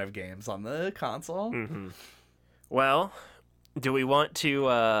 90% of games on the console. Well, do we want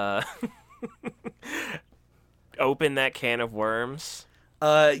to open that can of worms?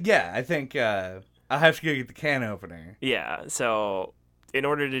 Yeah, I think I'll have to go get the can opener. Yeah, so in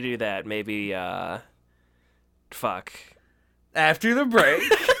order to do that, maybe, fuck. After the break.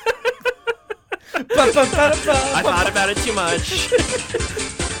 I thought about it too much.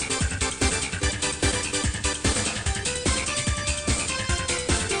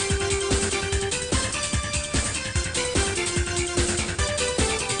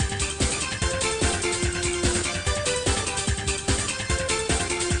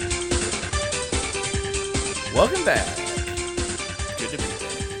 Welcome back. Good to be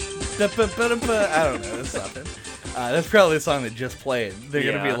I don't know. That's something. That's probably a song that just played. They're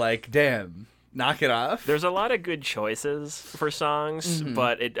going to be Yeah. like, damn, knock it off. There's a lot of good choices for songs,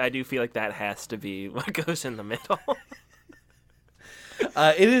 but I do feel like that has to be what goes in the middle.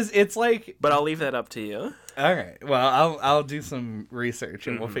 It's like... But I'll leave that up to you. All right. Well, I'll do some research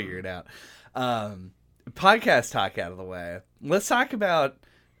and we'll figure it out. Podcast talk out of the way. Let's talk about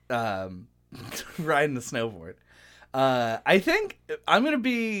riding the snowboard. I think I'm going to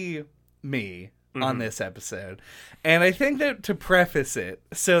be me on this episode. And I think that to preface it,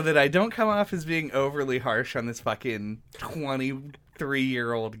 so that I don't come off as being overly harsh on this fucking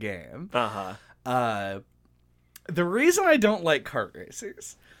 23-year-old game, the reason I don't like kart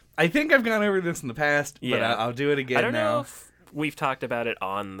racers, I think I've gone over this in the past, but Yeah. I'll do it again I don't now. know if we've talked about it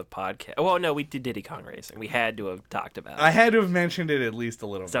on the podcast. Well, no, we did Diddy Kong Racing. We had to have talked about it. I had to have mentioned it at least a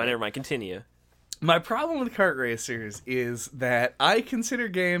little So bit. never mind, continue. My problem with kart racers is that I consider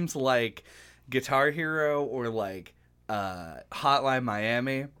games like Guitar Hero or like Hotline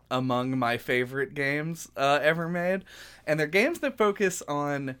Miami among my favorite games ever made. And they're games that focus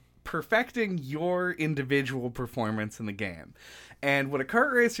on perfecting your individual performance in the game. And what a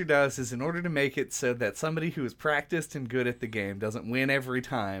kart racer does is, in order to make it so that somebody who is practiced and good at the game doesn't win every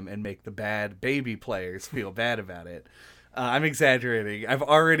time and make the bad baby players feel bad about it. I'm exaggerating. I've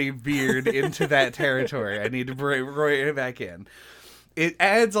already veered into that territory. I need to bring it back in. It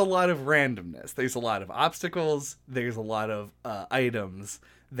adds a lot of randomness. There's a lot of obstacles. There's a lot of items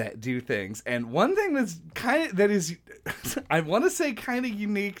that do things. And one thing that is I want to say kind of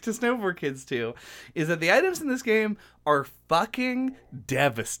unique to Snowboard Kids too, is that the items in this game are fucking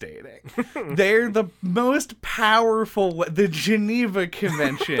devastating. They're the most powerful. The Geneva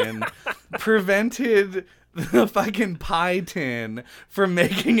Convention prevented the fucking pie tin from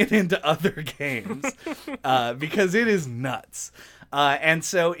making it into other games because it is nuts. And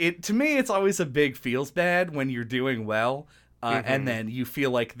so to me, it's always a big feels bad when you're doing well, and then you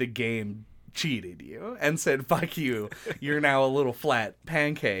feel like the game cheated you and said, fuck you, you're now a little flat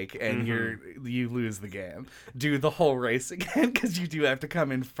pancake and you lose the game. Do the whole race again, because you do have to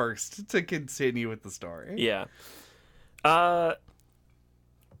come in first to continue with the story. Yeah. God,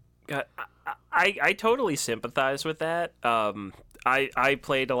 I totally sympathize with that. I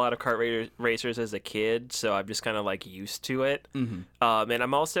played a lot of kart racers as a kid, so I'm just kind of like used to it. And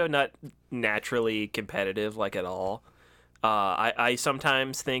I'm also not naturally competitive, like, at all. I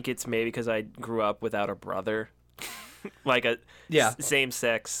sometimes think it's maybe because I grew up without a brother. Like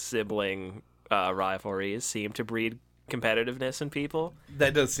same-sex sibling rivalries seem to breed competitiveness in people.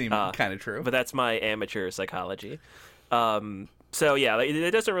 That does seem kind of true. But that's my amateur psychology. So yeah,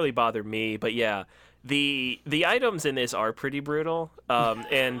 it doesn't really bother me. But yeah, the items in this are pretty brutal.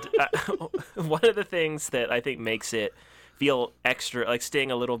 And one of the things that I think makes it feel extra, like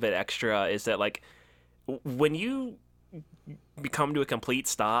sting a little bit extra, is that like when you come to a complete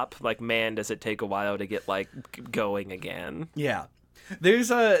stop, like, man, does it take a while to get like going again. Yeah,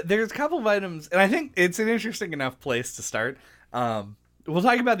 there's a couple of items, and I think it's an interesting enough place to start. We'll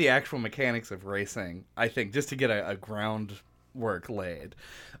talk about the actual mechanics of racing, I think, just to get a groundwork laid.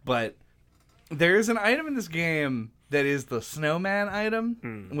 But there's an item in this game that is the snowman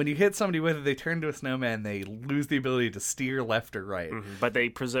item. When you hit somebody with it, they turn to a snowman. They lose the ability to steer left or right. But they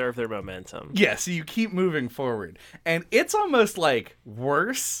preserve their momentum. Yeah, so you keep moving forward. And it's almost like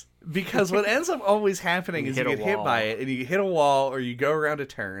worse, because what ends up always happening is you get hit by it, and you hit a wall, or you go around a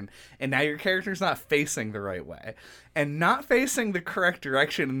turn, and now your character's not facing the right way. And not facing the correct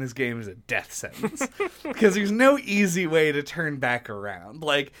direction in this game is a death sentence. Because there's no easy way to turn back around.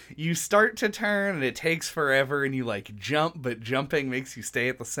 Like, you start to turn, and it takes forever, and you, like, jump, but jumping makes you stay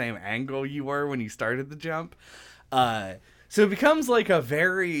at the same angle you were when you started the jump. So it becomes, like, a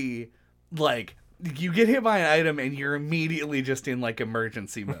very, like, you get hit by an item and you're immediately just in like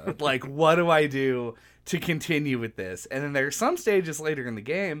emergency mode. Like, what do I do to continue with this? And then there's some stages later in the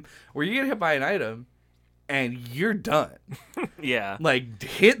game where you get hit by an item and you're done. Yeah. Like,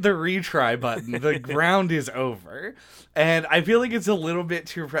 hit the retry button. The ground is over. And I feel like it's a little bit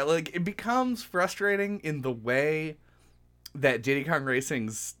too, like, it becomes frustrating in the way that Diddy Kong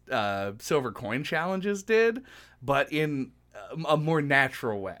Racing's Silver Coin challenges did, but in a more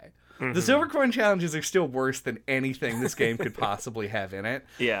natural way. The Silver Coin challenges are still worse than anything this game could possibly have in it.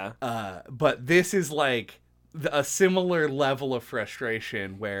 Yeah. But this is like a similar level of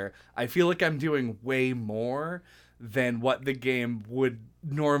frustration where I feel like I'm doing way more than what the game would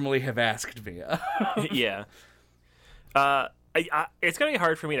normally have asked me. Yeah. It's gonna be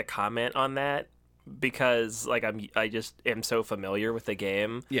hard for me to comment on that because like I just am so familiar with the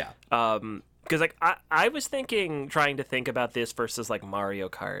game. Yeah. Because like I was trying to think about this versus like Mario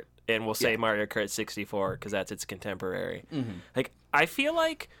Kart, and we'll say Mario Kart 64 because that's its contemporary. Like, I feel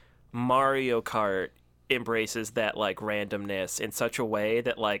like Mario Kart embraces that like randomness in such a way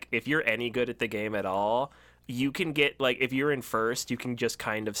that like if you're any good at the game at all, you can get like, if you're in first, you can just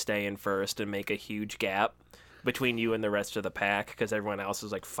kind of stay in first and make a huge gap between you and the rest of the pack because everyone else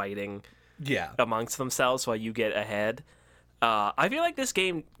is like fighting amongst themselves while you get ahead. I feel like this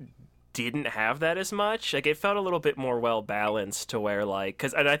game didn't have that as much. Like, it felt a little bit more well balanced to where like,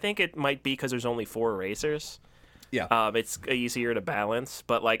 and I think it might be because there's only 4 racers. Yeah. It's easier to balance,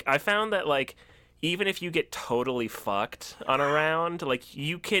 but like I found that like even if you get totally fucked on a round, like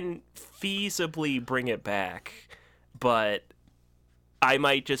you can feasibly bring it back. But I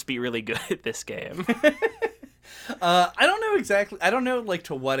might just be really good at this game. I don't know exactly. I don't know, like,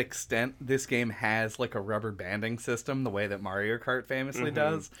 to what extent this game has, like, a rubber banding system the way that Mario Kart famously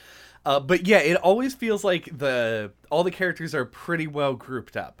does. But yeah, it always feels like all the characters are pretty well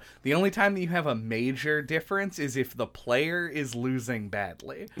grouped up. The only time that you have a major difference is if the player is losing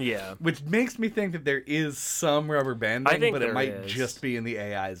badly. Yeah. Which makes me think that there is some rubber banding, but it might is. just be in the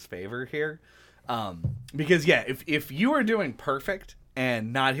AI's favor here. Because, yeah, if you are doing perfect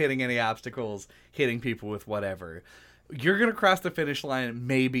and not hitting any obstacles, hitting people with whatever, you're going to cross the finish line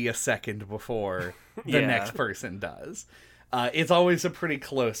maybe a second before the next person does. It's always a pretty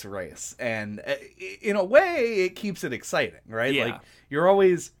close race, and in a way, it keeps it exciting, right? Yeah. Like, you're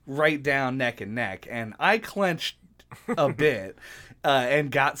always right down neck and neck, and I clenched a bit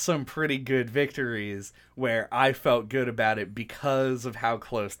and got some pretty good victories where I felt good about it because of how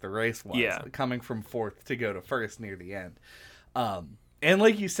close the race was, coming from 4th to go to 1st near the end. And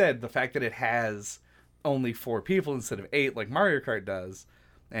like you said, the fact that it has only 4 people instead of 8, like Mario Kart does,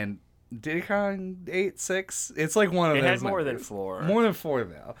 and Diddy Kong 8, 6? It's like one of those. It had more numbers. than 4. More than 4,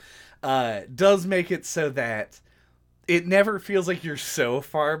 though. Does make it so that it never feels like you're so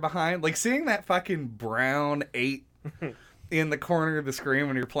far behind. Like, seeing that fucking brown 8 in the corner of the screen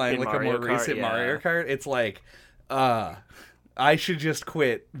when you're playing In like a more Mario Kart, recent yeah. Mario Kart. It's like, I should just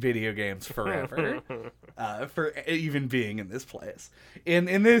quit video games forever for even being in this place.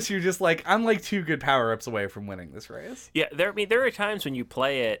 In this, you're just like, I'm like 2 good power-ups away from winning this race. Yeah, there are times when you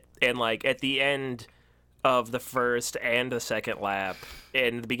play it and like at the end of the first and the second lap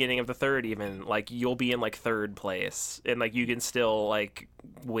and the beginning of the third even, like you'll be in like 3rd place and like you can still like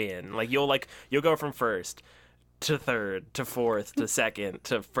win. Like you'll go from 1st to 3rd to 4th to 2nd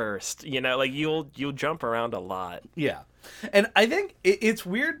to 1st. You know, like you'll jump around a lot. Yeah. And I think it's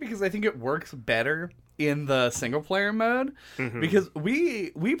weird because I think it works better in the single player mode because we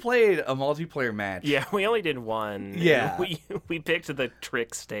played a multiplayer match. Yeah, we only did one. Yeah. We picked the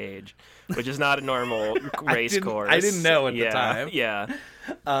trick stage, which is not a normal race course. I didn't know at the time. Yeah.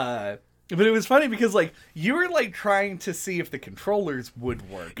 But it was funny because like you were like trying to see if the controllers would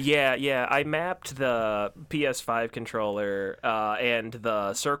work. Yeah. I mapped the PS5 controller, and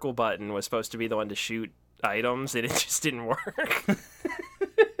the circle button was supposed to be the one to shoot items, and it just didn't work.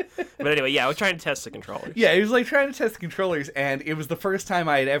 But anyway, yeah, I was trying to test the controllers. Yeah, he was like trying to test the controllers, and it was the first time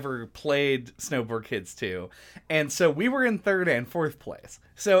I had ever played Snowboard Kids 2. And so we were in 3rd and 4th place.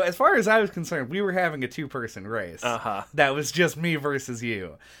 So as far as I was concerned, we were having a 2-person race. That was just me versus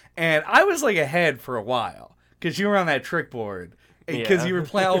you. And I was like ahead for a while, because you were on that trick board, because you were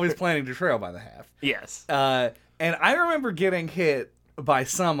always planning to trail by the half. Yes. And I remember getting hit by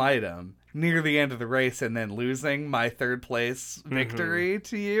some item near the end of the race and then losing my 3rd place victory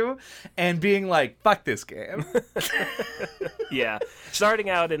to you and being like, fuck this game. Yeah. Starting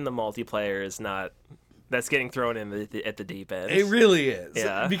out in the multiplayer is not... That's getting thrown in at the deep end. It really is.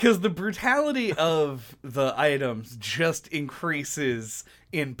 Yeah. Because the brutality of the items just increases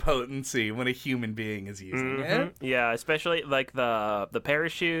in potency when a human being is using it. Yeah, especially like the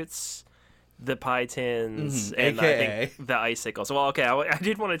parachutes... The pie tins, and AKA. I think the icicles. Well, okay, I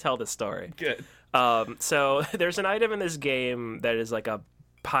did want to tell this story. Good. So there's an item in this game that is like a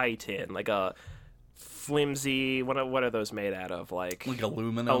pie tin, like a flimsy. What are those made out of? Like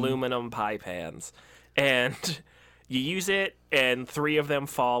aluminum pie pans, and you use it, and 3 of them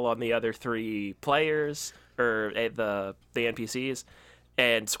fall on the other 3 players or the NPCs,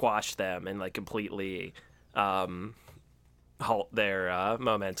 and squash them and like completely. Halt their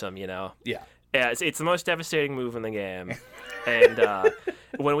momentum, you know. Yeah. Yeah, it's the most devastating move in the game. And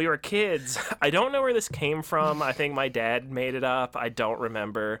when we were kids, I don't know where this came from. I think my dad made it up. I don't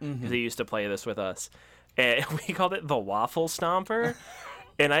remember because he used to play this with us. And we called it the Waffle Stomper.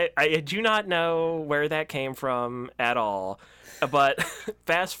 And I do not know where that came from at all. But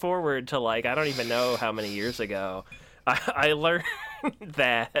fast forward to like, I don't even know how many years ago, I learned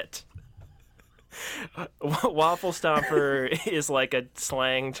that... Waffle Stomper is like a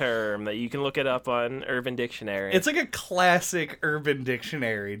slang term that you can look it up on Urban Dictionary. It's like a classic Urban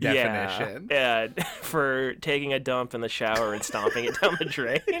Dictionary definition. Yeah, for taking a dump in the shower and stomping it down the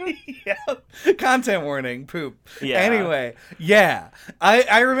drain. Yeah. Content warning, poop. Yeah. Anyway, yeah.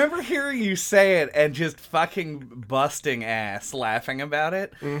 I remember hearing you say it and just fucking busting ass laughing about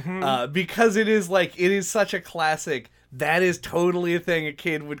it. Because it is such a classic... That is totally a thing a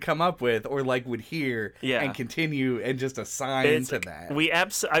kid would come up with or like would hear and continue and just assign to that.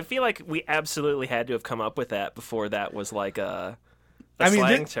 I feel like we absolutely had to have come up with that before that was like a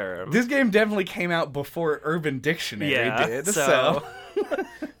slang term. This game definitely came out before Urban Dictionary did. So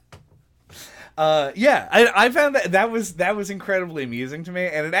I found that was incredibly amusing to me,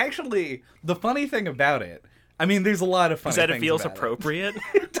 and it actually, the funny thing about it, I mean, there's a lot of funny things about it. It feels appropriate?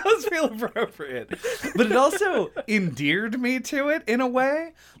 It does feel appropriate. But it also endeared me to it in a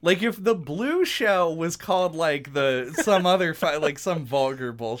way. Like, if the blue shell was called, like, some other, like, some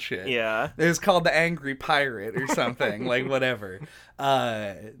vulgar bullshit. Yeah. It was called the Angry Pirate or something, like, whatever.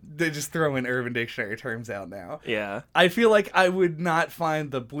 They just throw in Urban Dictionary terms out now. Yeah. I feel like I would not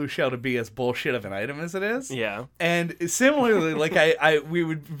find the blue shell to be as bullshit of an item as it is. Yeah. And similarly, like, you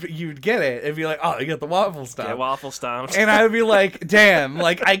would get it and be like, oh, you got the waffle stomp. Yeah, waffle stomp. And I would be like, damn,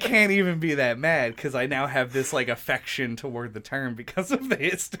 like, I can't even be that mad because I now have this, like, affection toward the term because of the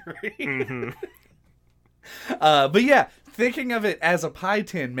history. But yeah, thinking of it as a pie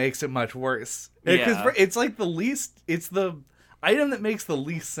tin makes it much worse. Because it's like it's the item that makes the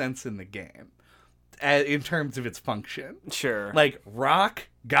least sense in the game in terms of its function. Sure. Like, rock,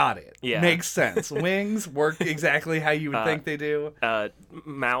 got it. Yeah. Makes sense. Wings work exactly how you would think they do.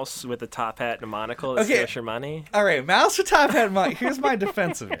 Mouse with a top hat and a monocle that steals your money. All right, mouse with top hat and monocle. Here's my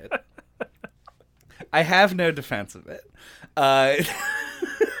defense of it. I have no defense of it.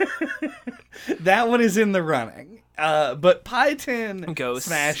 That one is in the running. But Pie Tin Ghosts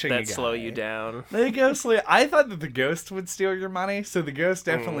smashing a that guy. slow you down. The ghostly. I thought that the ghost would steal your money, so the ghosts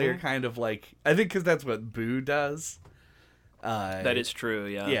definitely are kind of like. I think because that's what Boo does. That is true.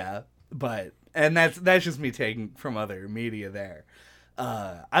 Yeah. Yeah, and that's just me taking from other media there.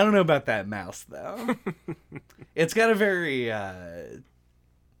 I don't know about that mouse though. It's got a very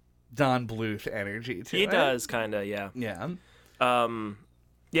Don Bluth energy to it. He does kind of. Yeah. Yeah.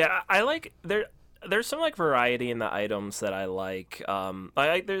 Yeah. I like There's some like variety in the items that I like.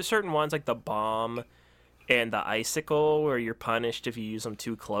 There's certain ones like the bomb and the icicle where you're punished if you use them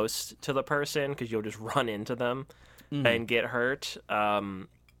too close to the person because you'll just run into them and get hurt.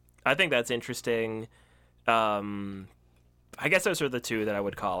 I think that's interesting. I guess those are the two that I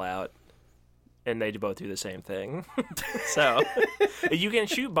would call out, and they both do the same thing. So you can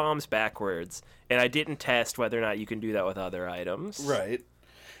shoot bombs backwards, and I didn't test whether or not you can do that with other items. Right.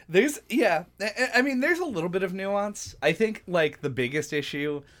 There's I mean, there's a little bit of nuance. I think like the biggest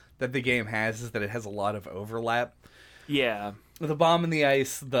issue that the game has is that it has a lot of overlap. Yeah. The bomb in the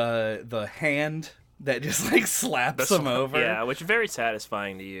ice, the hand that just like slaps them over. Yeah, which is very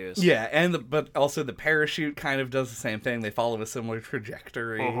satisfying to use. Yeah, but also the parachute kind of does the same thing. They follow a similar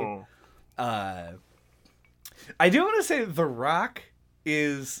trajectory. I do want to say The Rock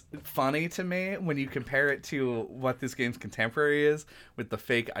is funny to me when you compare it to what this game's contemporary is with the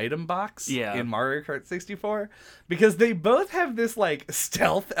fake item box in Mario Kart 64, because they both have this like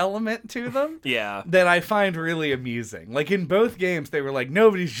stealth element to them that I find really amusing. Like in both games they were like,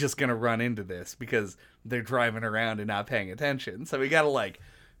 nobody's just gonna run into this because they're driving around and not paying attention, so we gotta like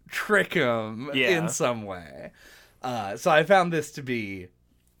trick them in some way. So I found this to be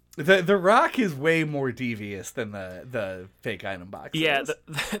The Rock is way more devious than the fake item box. Yeah,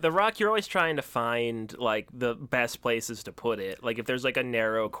 the Rock, you're always trying to find like the best places to put it. Like if there's like a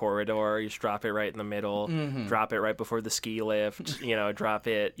narrow corridor, you just drop it right in the middle, drop it right before the ski lift, drop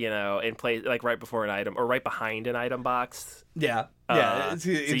it, in place like right before an item or right behind an item box. Yeah. Yeah. So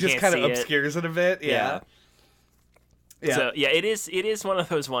it just kind of obscures it a bit. Yeah. Yeah. So yeah, it is one of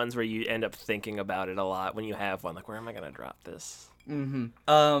those ones where you end up thinking about it a lot when you have one. Like, where am I gonna drop this?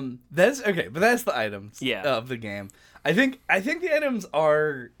 That's okay, but that's the items of the game. I think the items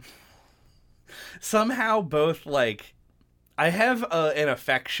are somehow both like I have an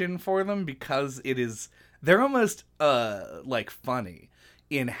affection for them because they're almost like funny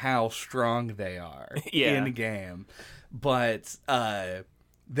in how strong they are in game, but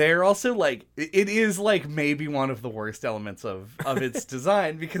they're also like it is like maybe one of the worst elements of its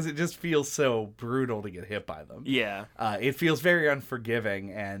design because it just feels so brutal to get hit by them. Yeah. It feels very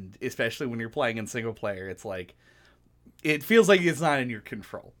unforgiving, and especially when you're playing in single player, it's like it feels like it's not in your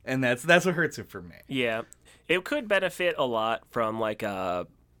control, and that's what hurts it for me. Yeah. It could benefit a lot from like I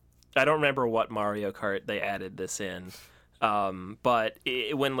don't remember what Mario Kart they added this in. But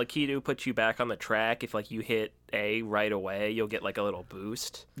when Lakitu puts you back on the track, if like you hit A right away, you'll get like a little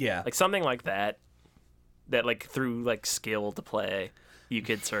boost. Yeah. Like something like that like through like skill to play, you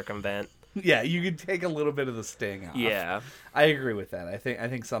could circumvent. Yeah, you could take a little bit of the sting off. Yeah. I agree with that. I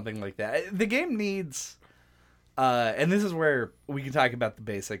think something like that. The game needs and this is where we can talk about the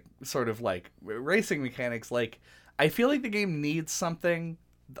basic sort of like racing mechanics. Like I feel like the game needs something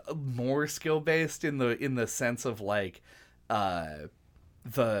more skill based in the sense of like I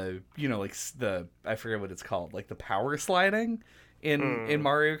forget what it's called, like the power sliding in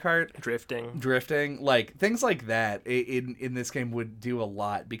Mario Kart, drifting, like things like that in this game would do a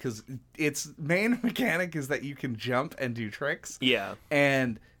lot because its main mechanic is that you can jump and do tricks. Yeah,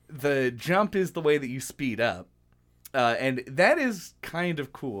 and the jump is the way that you speed up. And that is kind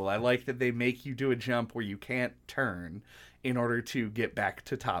of cool. I like that they make you do a jump where you can't turn in order to get back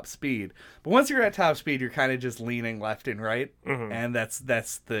to top speed. But once you're at top speed, you're kind of just leaning left and right, and that's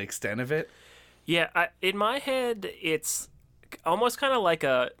the extent of it. Yeah, in my head, it's almost kind of like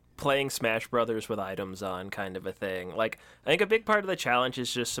a playing Smash Brothers with items on kind of a thing. Like, I think a big part of the challenge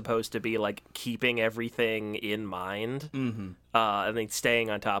is just supposed to be like keeping everything in mind, and then staying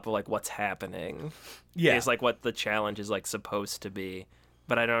on top of like what's happening. Yeah, is like what the challenge is like supposed to be.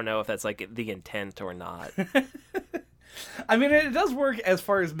 But I don't know if that's like the intent or not. I mean, it does work as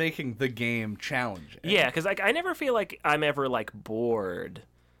far as making the game challenging. Yeah, because like I never feel like I'm ever like bored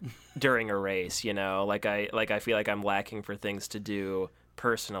during a race. Like I feel like I'm lacking for things to do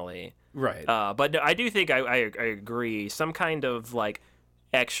personally. Right. But no, I do think I agree. Some kind of like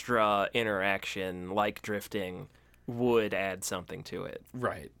extra interaction, like drifting, would add something to it.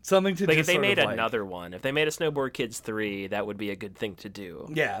 Right. Something to like just if they made like... another one. If they made a Snowboard Kids 3, that would be a good thing to do.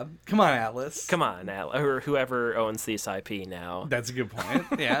 Yeah. Come on, Atlas. Come on, Atlas. Or whoever owns this IP now. That's a good point.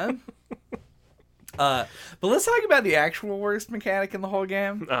 Yeah. But let's talk about the actual worst mechanic in the whole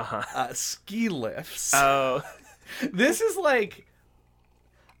game. Ski lifts. Oh. This is like...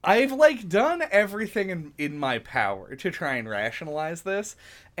 I've, like, done everything in my power to try and rationalize this,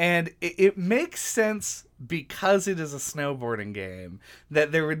 and it makes sense because it is a snowboarding game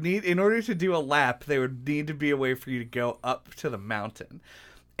that there would need, in order to do a lap, there would need to be a way for you to go up to the mountain.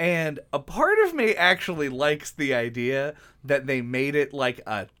 And a part of me actually likes the idea that they made it like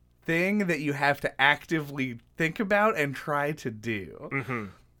a thing that you have to actively think about and try to do. Mm-hmm.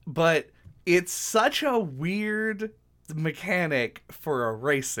 But it's such a weird mechanic for a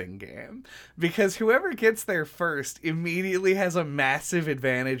racing game because whoever gets there first immediately has a massive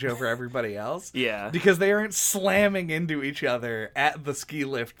advantage over everybody else. Yeah. Because they aren't slamming into each other at the ski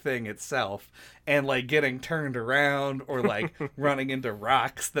lift thing itself and like getting turned around or like running into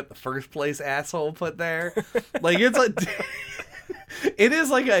rocks that the first place asshole put there. Like it's it is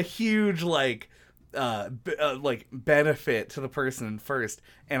like a huge like benefit to the person first,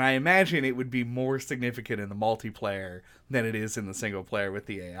 and I imagine it would be more significant in the multiplayer than it is in the single player with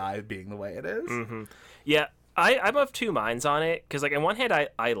the AI being the way it is. Mm-hmm. Yeah, I'm of two minds on it because, like, on one hand,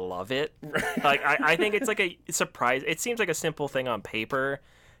 I love it. Like, I think it's like a surprise. It seems like a simple thing on paper,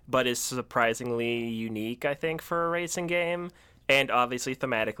 but is surprisingly unique. I think for a racing game, and obviously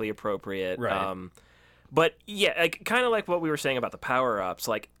thematically appropriate. Right. But yeah, like, kind of like what we were saying about the power ups,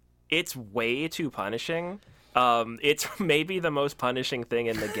 like. It's way too punishing. It's maybe the most punishing thing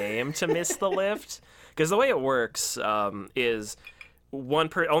in the game to miss the lift. Because the way it works is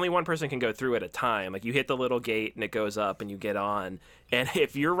only one person can go through at a time. Like, you hit the little gate and it goes up and you get on. And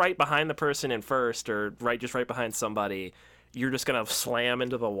if you're right behind the person in first or just right behind somebody, you're just going to slam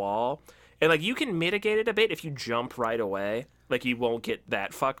into the wall. And, like, you can mitigate it a bit if you jump right away. Like, you won't get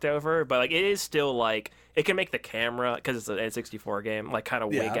that fucked over. But, like, it is still, like, it can make the camera, because it's an N64 game, like, kind of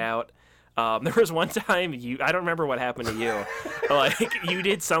wig out. There was one time, I don't remember what happened to you. Like, you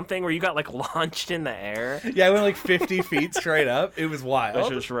did something where you got, like, launched in the air. Yeah, I went, like, 50 feet straight up. It was wild.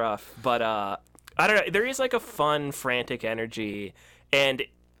 Which was rough. But, I don't know. There is, like, a fun, frantic energy. And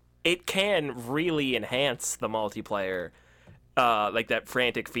it can really enhance the multiplayer. Like that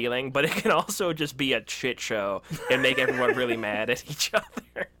frantic feeling, but it can also just be a shit show and make everyone really mad at each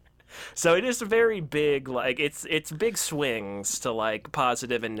other. So it is very big, like it's big swings to like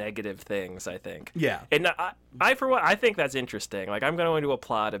positive and negative things, I think. Yeah. And I for one, I think that's interesting. Like I'm going to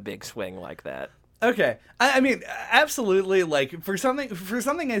applaud a big swing like that. Okay, I mean, absolutely. Like for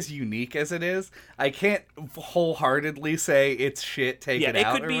something as unique as it is, I can't wholeheartedly say it's shit. Take it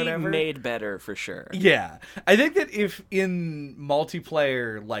out or whatever. It could be made better for sure. Yeah, I think that if in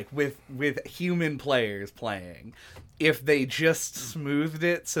multiplayer, like with human players playing, if they just smoothed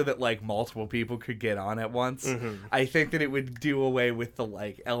it so that like multiple people could get on at once, I think that it would do away with the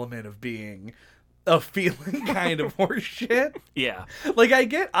like element of being a feeling kind of horseshit. Yeah. Like,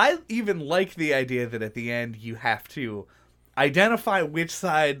 I even like the idea that at the end you have to identify which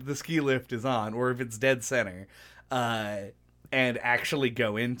side the ski lift is on, or if it's dead center, and actually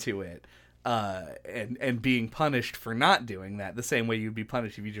go into it, and being punished for not doing that, the same way you'd be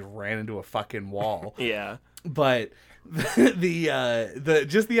punished if you just ran into a fucking wall. Yeah. But the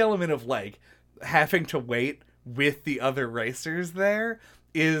just the element of, like, having to wait with the other racers there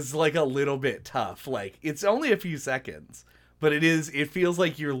is like a little bit tough. Like it's only a few seconds, but it feels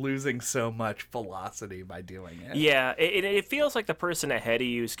like you're losing so much velocity by doing it. Yeah, it feels like the person ahead of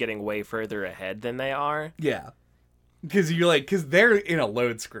you is getting way further ahead than they are. Yeah. Because they're in a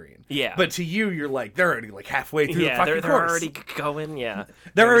load screen. Yeah. But to you, you're like, they're already like halfway through the fucking course. They're already going, yeah.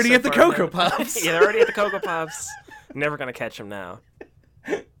 They're already at the Cocoa Puffs. Yeah, they're already at the Cocoa Puffs. Never gonna catch them now.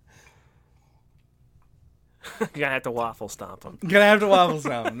 You're gonna have to waffle stomp them.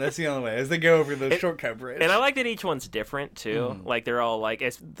 That's the only way, as they go over the shortcut bridge. And I like that each one's different too. Like they're all like,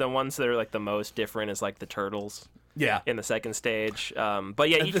 it's the ones that are like the most different is like the turtles. Yeah. In the second stage, but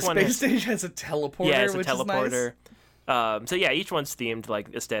yeah, each the one space stage has a teleporter. Yeah, it's a which teleporter. Is nice. So yeah, each one's themed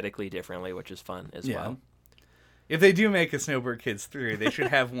like aesthetically differently, which is fun as well. If they do make a Snowboard Kids 3, they should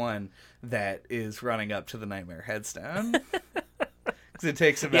have one that is running up to the Nightmare Headstone. Because it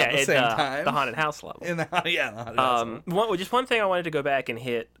takes about the same time. The haunted house level. The haunted house level. Just one thing I wanted to go back and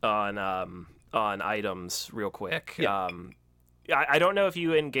hit on items real quick. Yeah. I don't know if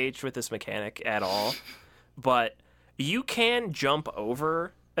you engaged with this mechanic at all, but you can jump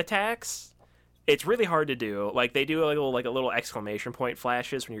over attacks. It's really hard to do. Like they do a little exclamation point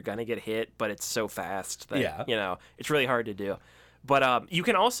flashes when you're gonna get hit, but it's so fast that it's really hard to do. But you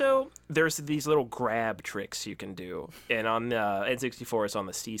can also, there's these little grab tricks you can do, and on the N64 it's on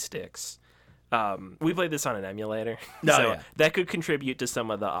the C sticks. We played this on an emulator, Oh, so yeah. that could contribute to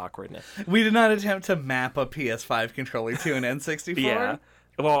some of the awkwardness. We did not attempt to map a PS5 controller to an N64. Yeah.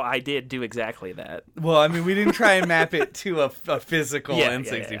 Well, I did do exactly that. Well, I mean, we didn't try and map it to a physical Yeah,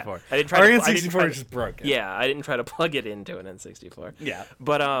 N64. yeah. I didn't try Our to- I N64 didn't try to- is just broken. Yeah, I didn't try to plug it into an N64. Yeah.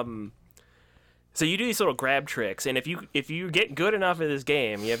 But so you do these little grab tricks, and if you get good enough at this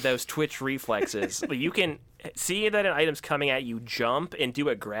game, you have those twitch reflexes. You can see that an item's coming at you, jump and do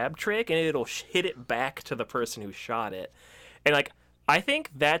a grab trick, and it'll hit it back to the person who shot it. And like, I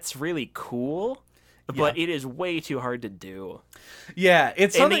think that's really cool, but it is way too hard to do. Yeah,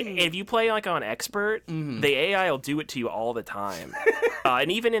 it's And something... if you play like on expert, the AI will do it to you all the time. And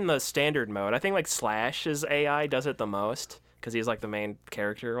even in the standard mode, I think like Slash's AI does it the most because he's like the main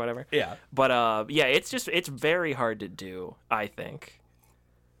character or whatever. Yeah. But yeah, it's very hard to do, I think.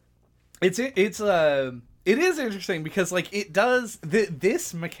 It is interesting because like it does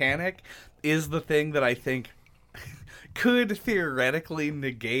this mechanic is the thing that I think could theoretically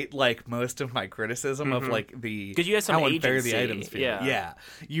negate like most of my criticism of like the 'Cause you have some how unfair the agency, items feel. yeah.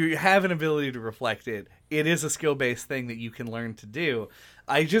 You have an ability to reflect it. It is a skill-based thing that you can learn to do.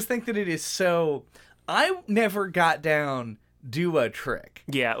 I just think that it is so I never got down do a trick.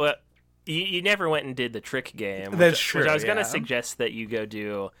 Yeah, well, you never went and did the trick game. That's true, Which I was going yeah. to suggest that you go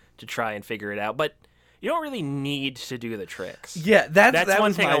do to try and figure it out, but you don't really need to do the tricks. Yeah, that one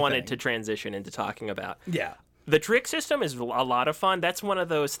was thing my I wanted to transition into talking about. Yeah. The trick system is a lot of fun. That's one of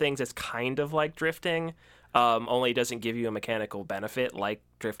those things that's kind of like drifting, only it doesn't give you a mechanical benefit like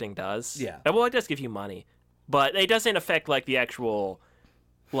drifting does. Yeah. Well, it does give you money, but it doesn't affect like the actual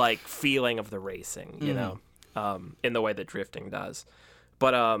like feeling of the racing, you know, in the way that drifting does.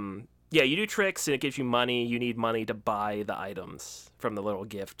 But yeah, you do tricks and it gives you money. You need money to buy the items from the little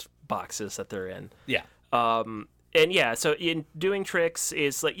gift boxes that they're in. Yeah. And yeah, so in doing tricks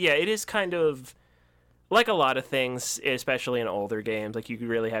is like, yeah, it is kind of like a lot of things, especially in older games. Like you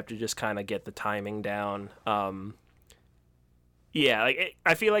really have to just kind of get the timing down. Yeah, like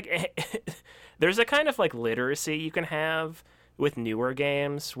I feel like there's a kind of like literacy you can have with newer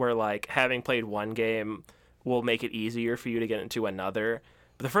games where like having played one game will make it easier for you to get into another.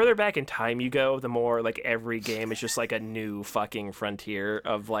 But the further back in time you go, the more like every game is just like a new fucking frontier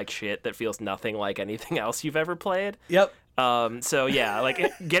of like shit that feels nothing like anything else you've ever played. Yep. So yeah,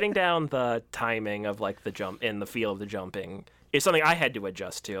 like getting down the timing of like the jump and the feel of the jumping is something I had to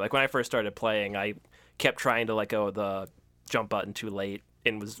adjust to. Like when I first started playing, I kept trying to let go of the jump button too late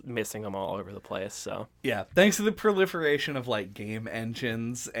and was missing them all over the place. So Yeah, thanks to the proliferation of like game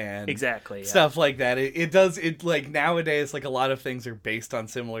engines and exactly, yeah. stuff like that, it like nowadays like a lot of things are based on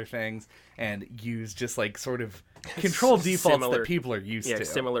similar things and use just like sort of control defaults Similar- that people are used Yeah, to.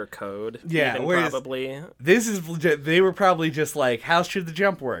 similar code. Yeah, even whereas- probably. This is legit. They were probably just like, how should the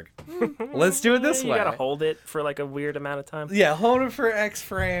jump work? Let's do it this You way. gotta hold it for like a weird amount of time. Yeah, hold it for X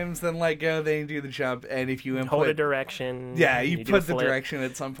frames, then let go, then you do the jump, and if you input, Hold a direction. yeah, you do a put the flip. direction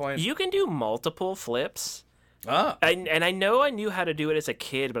at some point. You can do multiple flips. Oh, And I know I knew how to do it as a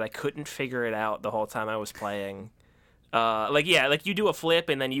kid, but I couldn't figure it out the whole time I was playing. Like you do a flip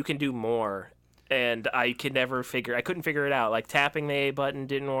and then you can do more, and I couldn't figure it out. Like tapping the A button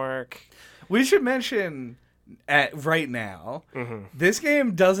didn't work. we should mention right now, this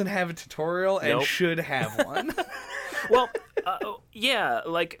game doesn't have a tutorial and Nope. should have one. Well, yeah,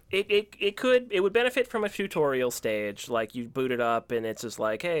 like it would benefit from a tutorial stage. Like you boot it up and it's just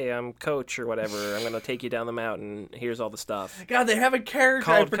like, hey, I'm coach or whatever. I'm gonna take you down the mountain. Here's all the stuff. God, they have a character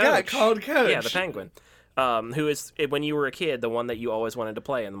I Called forgot Coach. called Coach. Yeah, the penguin. Who is when you were a kid, the one that you always wanted to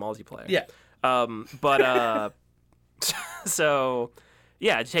play in the multiplayer. Yeah. But so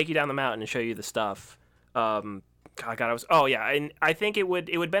yeah, to take you down the mountain and show you the stuff. God, and I think it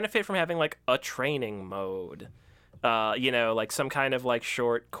would benefit from having like a training mode. You know, like some kind of like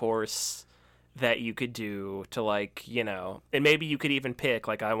short course that you could do to like, you know, and maybe you could even pick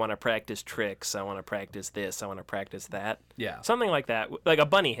like, I want to practice tricks, I want to practice this, I want to practice that. Yeah. Something like that, like a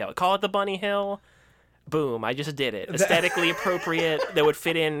bunny hill. Call it the bunny hill. Boom, I just did it. Aesthetically appropriate, that would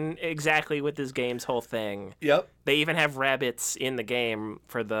fit in exactly with this game's whole thing. Yep. They even have rabbits in the game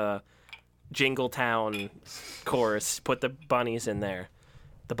for the Jingle Town course. Put the bunnies in there.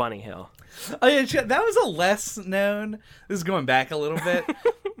 The bunny hill. Oh yeah, that was a less known. This is going back a little bit.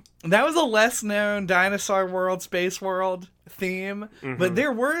 That was a less known Dinosaur World, Space World theme, but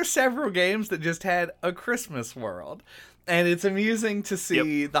there were several games that just had a Christmas world. And it's amusing to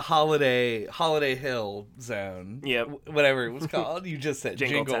see the Holiday Hill zone, Yep. whatever it was called. You just said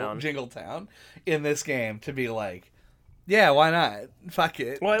Jingletown. Jingletown in this game to be like, yeah, why not? Fuck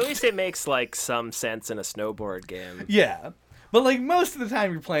it. Well, at least it makes like some sense in a snowboard game. Yeah. But like most of the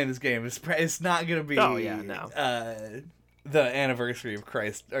time you're playing this game, it's not gonna be. Oh yeah, no. The anniversary of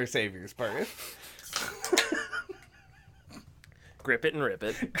Christ our Savior's birth. Grip it and rip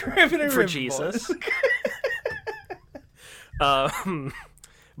it. Grip it and for rip it, Jesus. boys.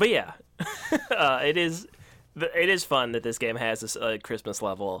 But yeah, it is fun that this game has this Christmas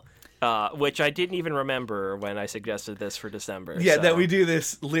level, which I didn't even remember when I suggested this for December. Yeah, so. that we do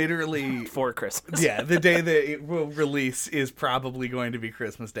this literally for Christmas. Yeah, the day that it will release is probably going to be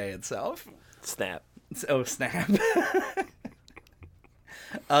Christmas Day itself. Snap. Oh, snap.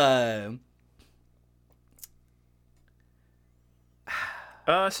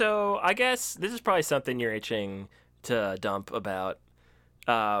 So I guess this is probably something you're itching to dump about.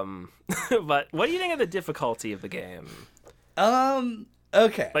 But what do you think of the difficulty of the game?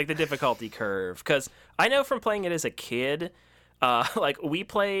 Okay. Like the difficulty curve, because I know from playing it as a kid, like we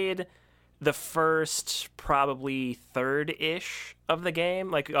played the first probably third-ish of the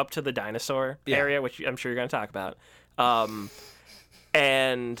game, like up to the dinosaur area, which I'm sure you're going to talk about.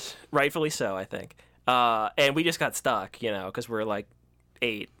 And rightfully so, I think. And we just got stuck, because we're like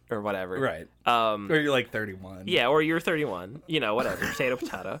 8 or whatever. Right. Or you're like 31. Yeah, or you're 31, whatever,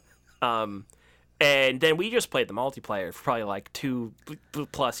 potato. And then we just played the multiplayer for probably like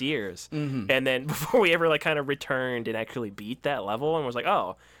 2+ years. Mm-hmm. And then before we ever like kind of returned and actually beat that level and was like,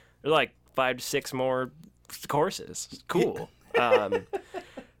 oh, there's like 5 to 6 more courses. Cool.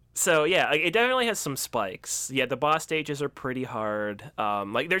 So yeah, like, it definitely has some spikes. Yeah, the boss stages are pretty hard.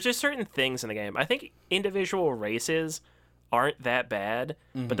 Like there's just certain things in the game. I think individual races aren't that bad,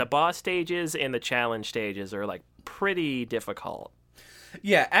 but the boss stages and the challenge stages are like pretty difficult.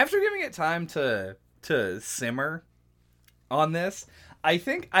 Yeah, after giving it time to simmer on this, I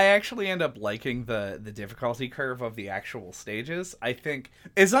think I actually end up liking the difficulty curve of the actual stages. I think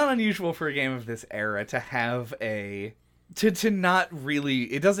it's not unusual for a game of this era to have to not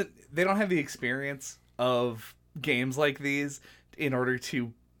really, they don't have the experience of games like these in order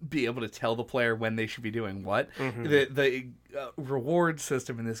to be able to tell the player when they should be doing what. The reward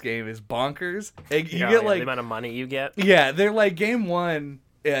system in this game is bonkers. You get like the amount of money you get. Yeah, they're like game 1.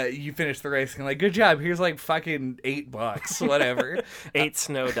 You finish the race and like, good job. Here's like fucking $8, whatever. 8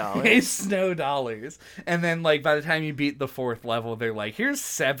 snow dollars. 8 snow dollars. And then like by the time you beat the 4th level, they're like, here's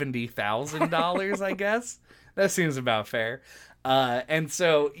 $70,000. I guess that seems about fair. And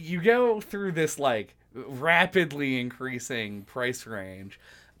so you go through this like rapidly increasing price range.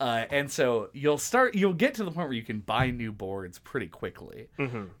 And so you'll get to the point where you can buy new boards pretty quickly.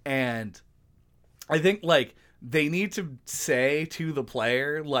 And I think like they need to say to the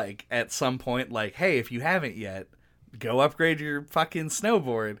player, like at some point, like, hey, if you haven't yet, go upgrade your fucking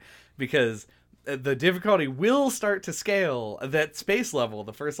snowboard, because the difficulty will start to scale. That space level,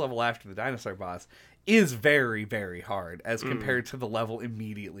 the first level after the dinosaur boss, is very, very hard as compared to the level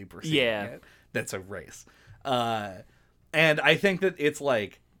immediately preceding it. That's a race. And I think that it's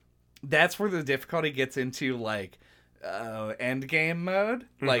like, that's where the difficulty gets into like end game mode,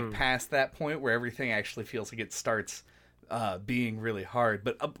 like past that point where everything actually feels like it starts being really hard.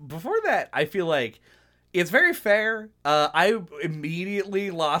 But before that, I feel like it's very fair. I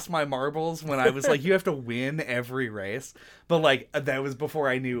immediately lost my marbles when I was like, you have to win every race. But like that was before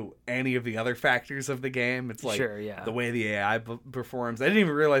I knew any of the other factors of the game. It's like the way the AI performs. I didn't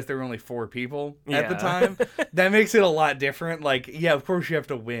even realize there were only 4 people at the time. That makes it a lot different. Like, yeah, of course you have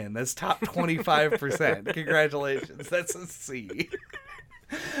to win. That's top 25%. Congratulations. That's a C.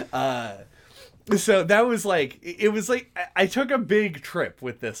 So that was like, it was like, I took a big trip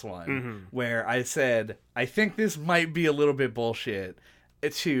with this one where I said, I think this might be a little bit bullshit,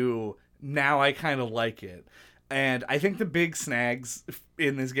 to now I kind of like it. And I think the big snags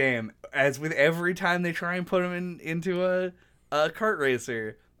in this game, as with every time they try and put them into a kart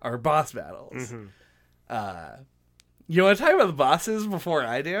racer, are boss battles. You want to talk about the bosses before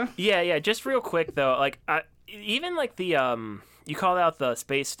I do? Yeah. Just real quick though, like even like the you called out the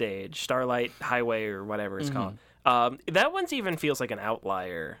space stage, Starlight Highway or whatever it's called. That one's even feels like an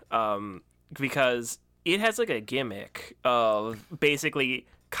outlier because it has like a gimmick of basically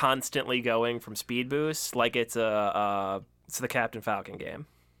constantly going from speed boost, like it's the Captain Falcon game.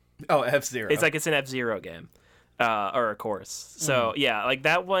 Oh, F-Zero. It's like it's an F-Zero game. Or a course. So yeah, like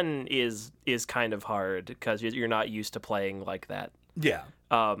that one is kind of hard because you're not used to playing like that. Yeah.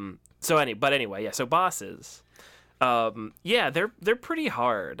 So anyway, yeah. So bosses, yeah, they're pretty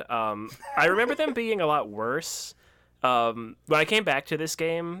hard. I remember them being a lot worse. When I came back to this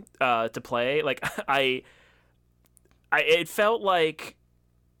game to play, like it felt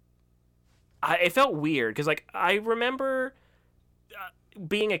weird because like I remember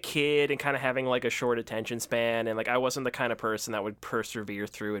being a kid and kind of having like a short attention span, and like I wasn't the kind of person that would persevere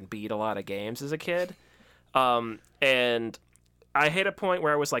through and beat a lot of games as a kid. And I hit a point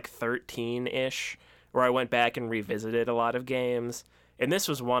where I was like 13-ish, where I went back and revisited a lot of games, and this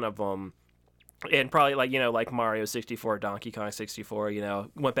was one of them. And probably like, like Mario 64, Donkey Kong 64,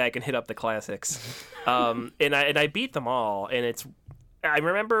 went back and hit up the classics. And I beat them all, and I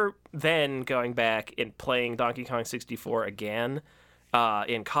remember then going back and playing Donkey Kong 64 again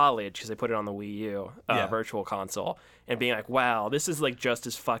in college, because they put it on the Wii U Virtual Console, and being like, wow, this is like just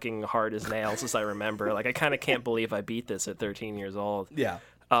as fucking hard as nails as I remember. Like, I kind of can't believe I beat this at 13 years old. Yeah.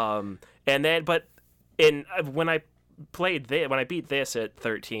 And then, when I beat this at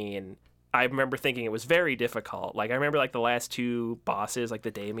 13, I remember thinking it was very difficult. Like, I remember like the last two bosses, like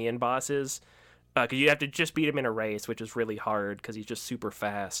the Damien bosses, because you have to just beat him in a race, which is really hard because he's just super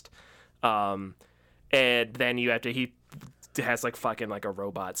fast. And then he has like fucking like a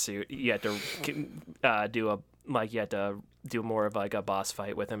robot suit. You have to do more of like a boss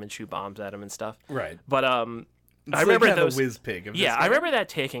fight with him and shoot bombs at him and stuff. Right. But I remember like those whiz pig of I remember that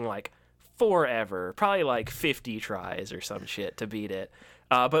taking like forever, probably like 50 tries or some shit to beat it.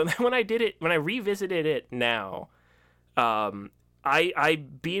 But when I revisited it now, I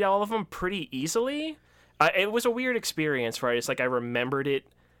beat all of them pretty easily. It was a weird experience where I remembered it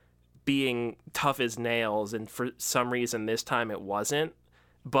being tough as nails, and for some reason this time it wasn't.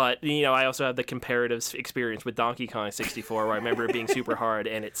 But, I also had the comparative experience with Donkey Kong 64, where I remember it being super hard,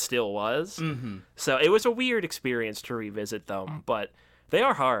 and it still was. Mm-hmm. So it was a weird experience to revisit them, but they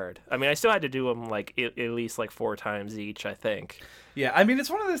are hard. I mean, I still had to do them, like, at least, like, 4 times each, I think. Yeah, I mean, it's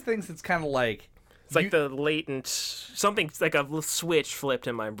one of those things that's kind of like... It's like the latent... Something, like a switch flipped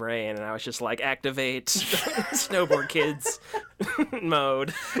in my brain, and I was just like, activate Snowboard Kids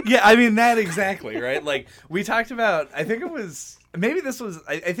mode. Yeah, I mean, that exactly, right? Like, we talked about... I think it was... Maybe this was...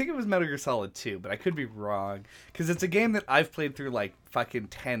 I think it was Metal Gear Solid 2, but I could be wrong. Because it's a game that I've played through, like, fucking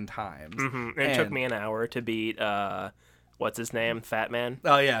 10 times. Mm-hmm. And it took me an hour to beat... what's his name? Fat Man?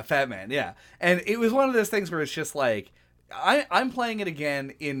 Oh, yeah, Fat Man, yeah. And it was one of those things where it's just like... I'm playing it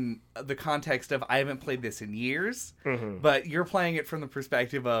again in the context of I haven't played this in years, but you're playing it from the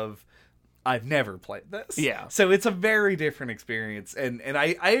perspective of I've never played this. Yeah. So it's a very different experience. And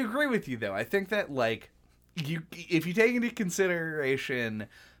I agree with you, though. I think that, like, if you take into consideration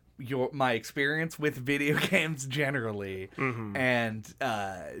my experience with video games generally, and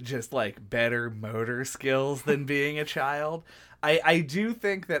just like better motor skills than being a child, I do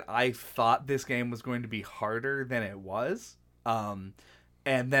think that I thought this game was going to be harder than it was, and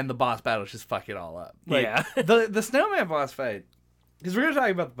then the boss battles just fuck it all up. Like, yeah. the Snowman boss fight, because we're going to talk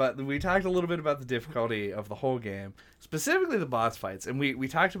about we talked a little bit about the difficulty of the whole game, specifically the boss fights, and we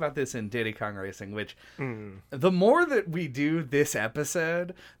talked about this in Diddy Kong Racing, which the more that we do this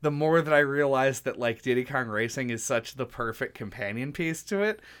episode, the more that I realize that, like, Diddy Kong Racing is such the perfect companion piece to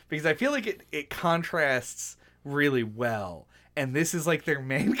it, because I feel like it contrasts really well. And this is like their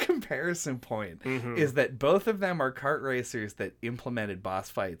main comparison point, is that both of them are kart racers that implemented boss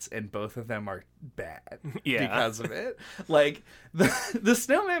fights, and both of them are bad because of it. Like, the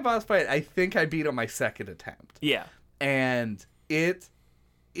Snowman boss fight, I think I beat on my second attempt. Yeah. And it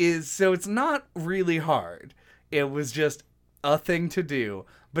is, so it's not really hard. It was just a thing to do,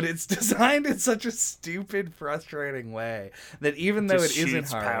 but it's designed in such a stupid, frustrating way that even though it isn't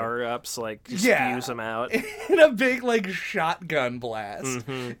hard, power-ups, like, spews them out in a big, like, shotgun blast.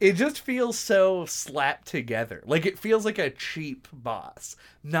 It just feels so slapped together. Like, it feels like a cheap boss,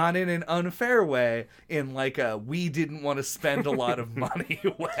 not in an unfair way, in like a we didn't want to spend a lot of money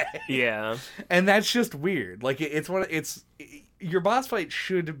way. Yeah. And that's just weird. Like, your boss fight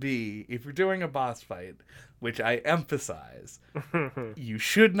should be, if you're doing a boss fight, which I emphasize, you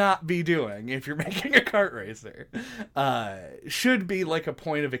should not be doing if you're making a kart racer, should be like a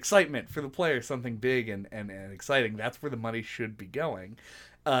point of excitement for the player, something big and exciting. That's where the money should be going.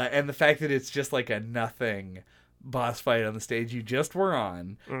 And the fact that it's just like a nothing boss fight on the stage you just were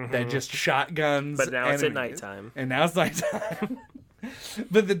on, that just shotguns. But now it's at nighttime. And now it's nighttime.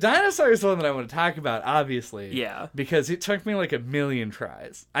 But the dinosaur is one that I want to talk about, obviously. Yeah. Because it took me like 1,000,000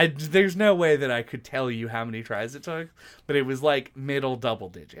 tries. There's no way that I could tell you how many tries it took, but it was like middle double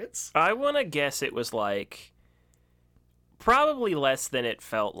digits. I want to guess it was like probably less than it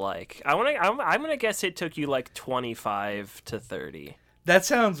felt like. I'm going to guess it took you like 25 to 30. That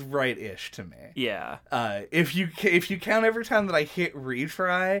sounds right-ish to me. Yeah. If you count every time that I hit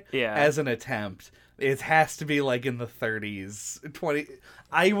retry as an attempt, it has to be like in the 30s, 20.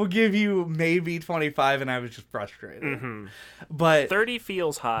 I will give you maybe 25, and I was just frustrated. Mm-hmm. But 30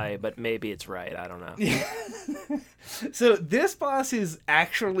 feels high, but maybe it's right. I don't know. So this boss is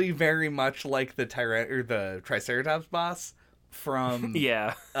actually very much like the the Triceratops boss from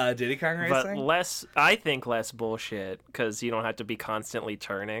Diddy Kong Racing, but less. I think less bullshit because you don't have to be constantly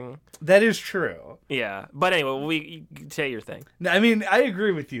turning. That is true. Yeah, but anyway, say your thing. I mean, I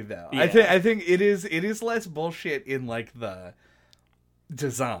agree with you though. Yeah. I think it is less bullshit in like the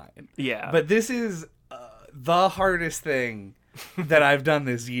design. Yeah, but this is the hardest thing that I've done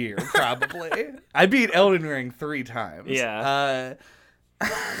this year. Probably, I beat Elden Ring 3 times. Yeah.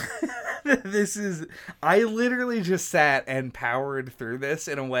 I literally just sat and powered through this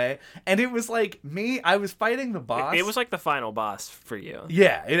in a way, and it was like I was fighting the boss. It was like the final boss for you.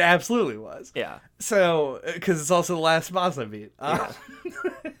 Yeah, it absolutely was. Yeah. So, because it's also the last boss I beat.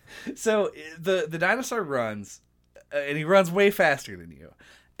 So the dinosaur runs, and he runs way faster than you.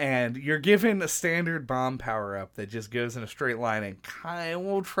 And you're given a standard bomb power-up that just goes in a straight line and kind of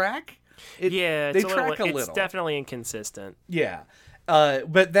will track. They track a little. It's definitely inconsistent. Yeah.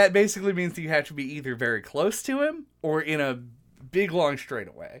 But that basically means that you have to be either very close to him or in a big, long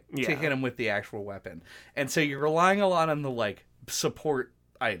straightaway to hit him with the actual weapon. And so you're relying a lot on the, like, support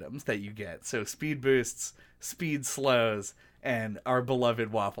items that you get. So speed boosts, speed slows, and our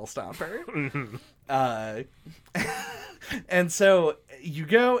beloved Waffle Stomper. And so you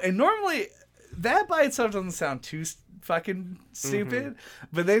go, and normally that by itself doesn't sound too fucking stupid,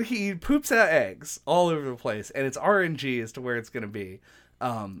 but then he poops out eggs all over the place, and it's RNG as to where it's going to be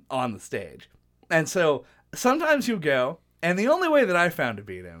on the stage. And so sometimes you go, and the only way that I found to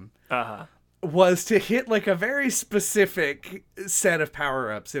beat him was to hit like a very specific set of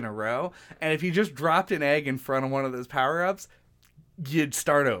power-ups in a row, and if you just dropped an egg in front of one of those power-ups, you'd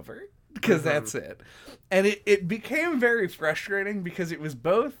start over, because that's it. And it became very frustrating because it was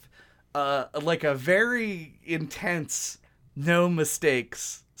both like a very intense, no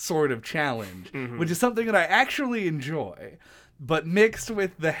mistakes sort of challenge, which is something that I actually enjoy, but mixed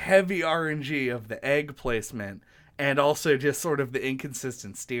with the heavy RNG of the egg placement and also just sort of the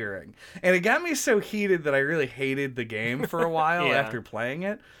inconsistent steering. And it got me so heated that I really hated the game for a while after playing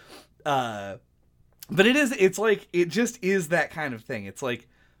it. But it just is that kind of thing. It's like,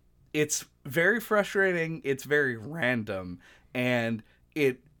 it's very frustrating, it's very random, and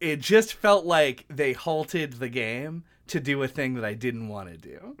it just felt like they halted the game to do a thing that I didn't want to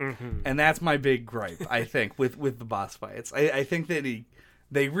do. And that's my big gripe, I think, with the boss fights. I think that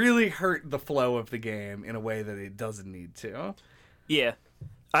they really hurt the flow of the game in a way that it doesn't need to. Yeah.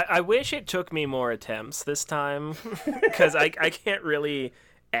 I wish it took me more attempts this time, because I can't really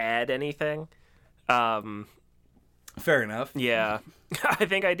add anything. Fair enough. Yeah. I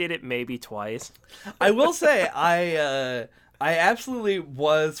think I did it maybe twice. I will say, I absolutely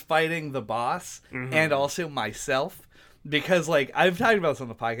was fighting the boss and also myself, because, like, I've talked about this on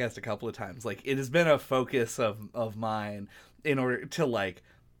the podcast a couple of times. Like, it has been a focus of mine in order to, like,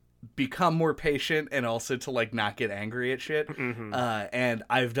 become more patient and also to, like, not get angry at shit. And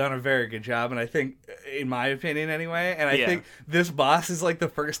I've done a very good job, and I think, in my opinion anyway, and I think this boss is, like, the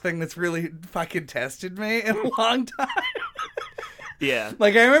first thing that's really fucking tested me in a long time. Yeah.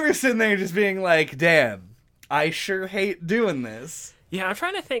 Like, I remember sitting there just being like, damn, I sure hate doing this. Yeah, I'm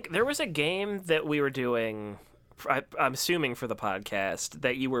trying to think. There was a game that we were doing, I'm assuming for the podcast,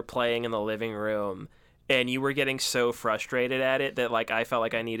 that you were playing in the living room, and you were getting so frustrated at it that, like, I felt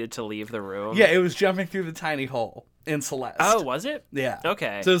like I needed to leave the room. Yeah, it was jumping through the tiny hole in Celeste. Oh, was it? Yeah.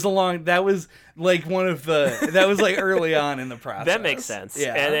 Okay. So it was that was, like, that was, like, early on in the process. That makes sense.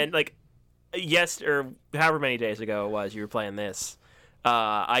 Yeah. And then, like, or however many days ago it was, you were playing this.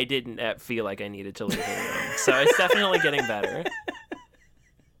 I didn't feel like I needed to leave the room. So it's definitely getting better.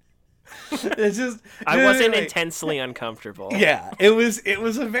 It's just I wasn't intensely uncomfortable. Yeah,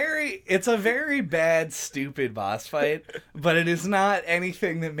 it's a very bad, stupid boss fight, but it is not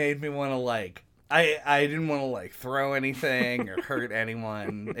anything that made me want to, like, I didn't want to, like, throw anything or hurt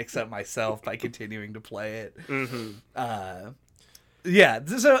anyone except myself by continuing to play it. Yeah,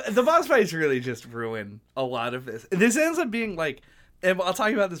 so the boss fights really just ruin a lot of this. This ends up being, like, and I'll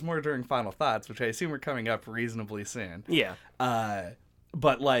talk about this more during Final Thoughts, which I assume are coming up reasonably soon. Yeah.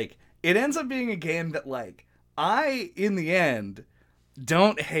 But, like, it ends up being a game that, like, I, in the end,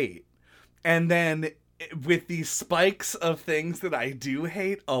 don't hate. And then with these spikes of things that I do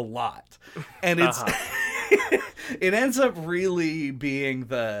hate a lot. And it's it ends up really being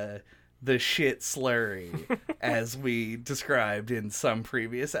the the shit slurry, as we described in some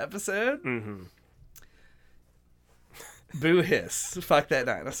previous episode. Mm-hmm. Boo hiss. Fuck that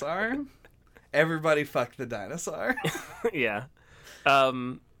dinosaur. Everybody fuck the dinosaur. Yeah.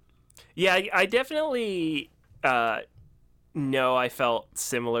 Yeah, I definitely know I felt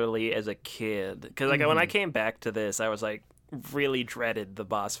similarly as a kid. Because like when I came back to this, I was like, really dreaded the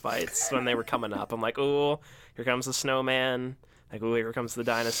boss fights when they were coming up. I'm like, oh, here comes the snowman. Like, oh, here comes the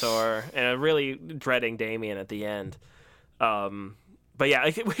dinosaur. And I'm really dreading Damien at the end. But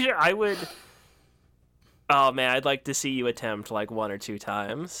yeah, I would... Oh, man, I'd like to see you attempt like 1 or 2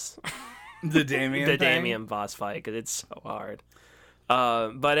 times. The Damien The thing? Damien boss fight, because it's so hard.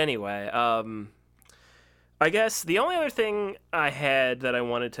 But anyway, I guess the only other thing I had that I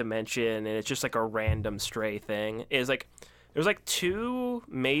wanted to mention, and it's just like a random stray thing, is like there's like 2,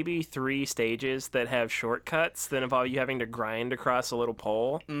 maybe 3 stages that have shortcuts that involve you having to grind across a little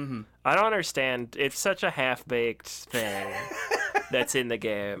pole. Mm-hmm. I don't understand. It's such a half-baked thing that's in the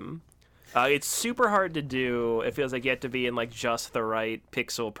game. It's super hard to do. It feels like you have to be in like just the right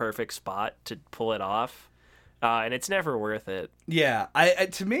pixel perfect spot to pull it off. And it's never worth it. Yeah, I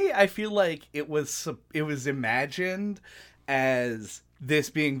to me, I feel like it was imagined as this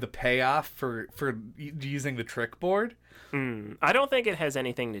being the payoff for using the trick board. I don't think it has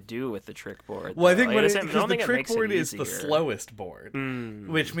anything to do with the trick board. Well, I think because the trick board is the easier. slowest board,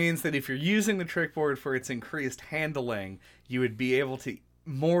 which means that if you're using the trick board for its increased handling, you would be able to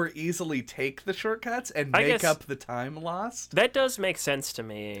more easily take the shortcuts and make up the time lost. That does make sense to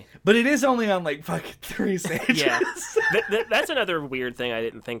me. But it is only on like fucking 3 stages. Yeah. That's another weird thing I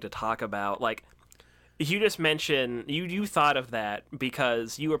didn't think to talk about. Like, you just mentioned, you thought of that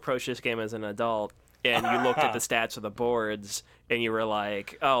because you approached this game as an adult and you looked at the stats of the boards and you were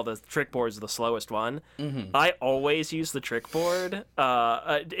like, oh, the trick board's the slowest one. Mm-hmm. I always use the trick board.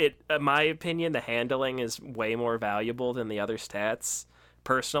 In my opinion, the handling is way more valuable than the other stats.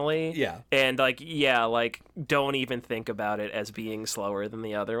 Personally, yeah, and like don't even think about it as being slower than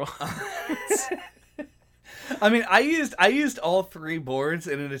the other ones. I mean, I used all 3 boards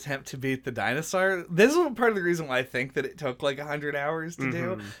in an attempt to beat the dinosaur. This is part of the reason why I think that it took like 100 hours to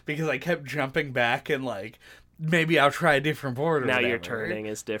do, because I kept jumping back and like maybe I'll try a different board. Or now whatever. your turning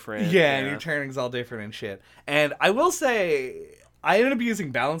is different. Yeah, and your turning's all different and shit. And I will say, I ended up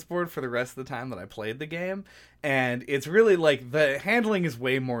using balance board for the rest of the time that I played the game, and it's really like the handling is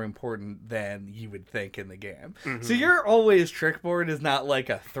way more important than you would think in the game. Mm-hmm. So your always trick board is not like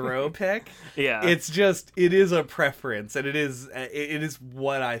a throw pick. Yeah, it's just it is a preference, and it is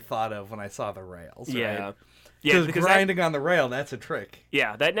what I thought of when I saw the rails. Yeah. Right? Yeah, because grinding on the rail, that's a trick.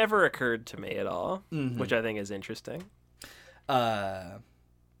 Yeah, that never occurred to me at all, which I think is interesting.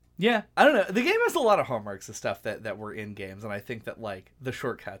 Yeah, I don't know. The game has a lot of hallmarks of stuff that were in games, and I think that like the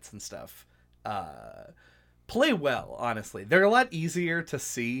shortcuts and stuff play well, honestly. They're a lot easier to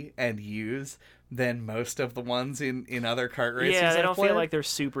see and use than most of the ones in other kart races. Yeah, they don't feel like they're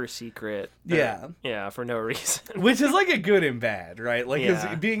super secret. Yeah, for no reason. Which is like a good and bad, right? Like,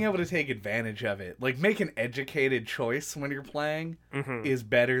 'cause being able to take advantage of it, like make an educated choice when you're playing is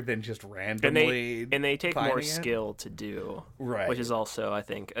better than just randomly. And they take more skill to do, right? Which is also, I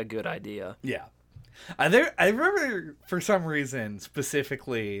think, a good idea. Yeah, I remember for some reason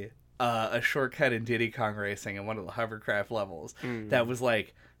specifically a shortcut in Diddy Kong Racing in one of the hovercraft levels that was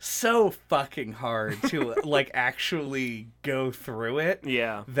like so fucking hard to like actually go through it.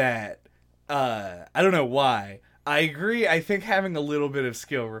 Yeah. That I don't know why. I agree. I think having a little bit of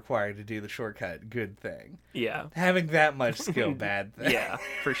skill required to do the shortcut, good thing. Yeah. Having that much skill, bad thing. Yeah,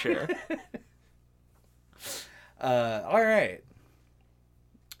 for sure. All right.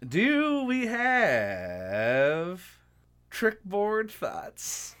 Do we have trick board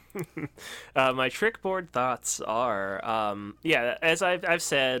thoughts? My trick board thoughts are, as I've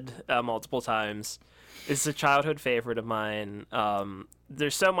said multiple times, it's a childhood favorite of mine.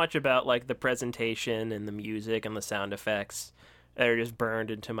 There's so much about like the presentation and the music and the sound effects that are just burned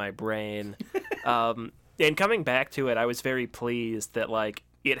into my brain. And coming back to it, I was very pleased that like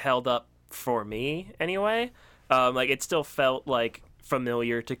it held up for me anyway. Like it still felt like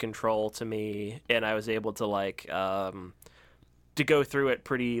familiar to control to me, and I was able to like to go through it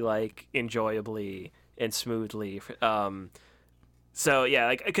pretty like enjoyably and smoothly. So yeah,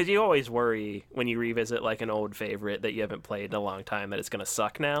 like because you always worry when you revisit like an old favorite that you haven't played in a long time that it's gonna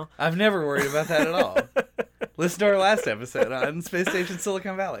suck now. I've never worried about that at all. Listen to our last episode on Space Station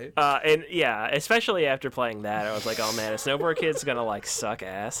Silicon Valley. And yeah, especially after playing that, I was like, oh man, a Snowboard Kid's gonna like suck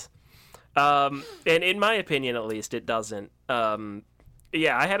ass. And in my opinion, at least, it doesn't.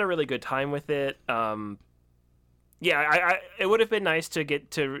 Yeah, I had a really good time with it. Yeah, it would have been nice to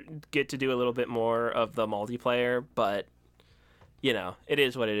get to do a little bit more of the multiplayer, but it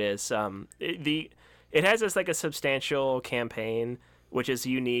is what it is. It has this like a substantial campaign, which is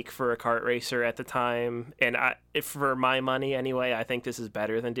unique for a kart racer at the time, and if for my money anyway, I think this is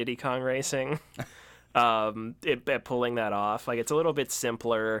better than Diddy Kong Racing. At pulling that off, like it's a little bit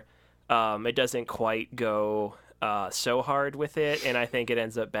simpler. It doesn't quite go so hard with it, and I think it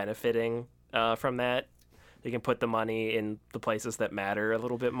ends up benefiting from that. You can put the money in the places that matter a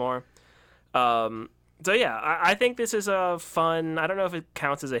little bit more. So yeah, I think this is a fun. I don't know if it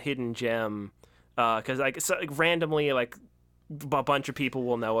counts as a hidden gem, because randomly a bunch of people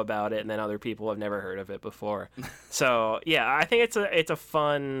will know about it, and then other people have never heard of it before. So yeah, I think it's a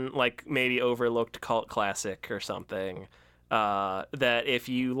fun, like maybe overlooked cult classic or something. That if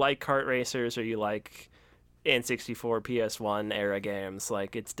you like kart racers or you like N64, PS1 era games,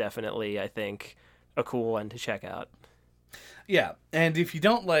 like it's definitely, I think, a cool one to check out. Yeah, and if you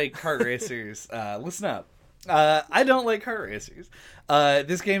don't like kart racers, listen up. I don't like kart racers.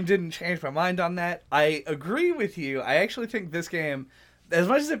 This game didn't change my mind on that. I agree with you. I actually think this game, as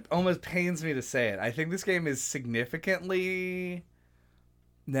much as it almost pains me to say it, I think this game is significantly...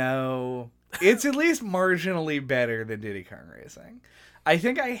 No. It's at least marginally better than Diddy Kong Racing. I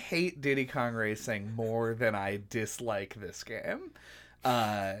think I hate Diddy Kong Racing more than I dislike this game.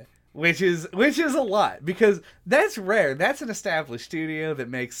 Which is a lot, because that's rare. That's an established studio that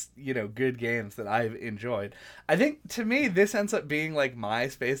makes, good games that I've enjoyed. I think, to me, this ends up being like my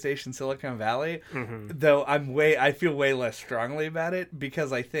Space Station Silicon Valley, though I feel way less strongly about it,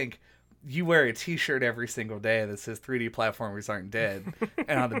 because I think you wear a t-shirt every single day that says 3D platformers aren't dead,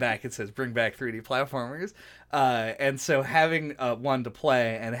 and on the back it says bring back 3D platformers. And so having one to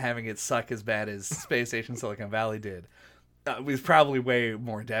play and having it suck as bad as Space Station Silicon Valley did was probably way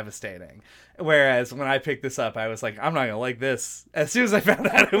more devastating. Whereas when I picked this up, I was like, I'm not going to like this. As soon as I found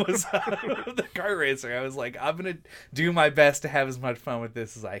out it was the kart racer, I was like, I'm going to do my best to have as much fun with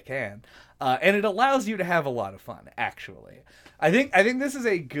this as I can. And it allows you to have a lot of fun, actually. I think this is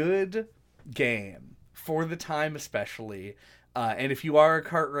a good game for the time, especially. And if you are a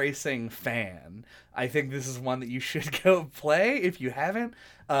kart racing fan, I think this is one that you should go play if you haven't.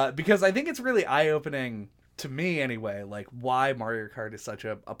 Because I think it's really eye-opening, to me anyway, like why Mario Kart is such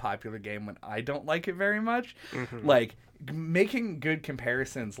a popular game when I don't like it very much. Like making good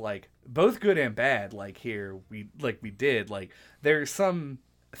comparisons, like both good and bad, like here we did, like there's some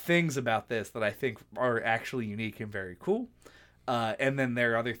things about this that I think are actually unique and very cool. And then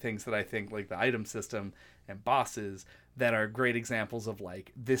there are other things that I think, like the item system and bosses, that are great examples of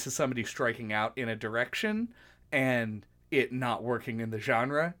like, this is somebody striking out in a direction and it not working in the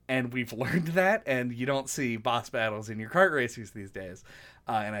genre, and we've learned that, and you don't see boss battles in your kart racers these days,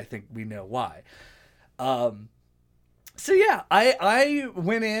 and I think we know why. So yeah, I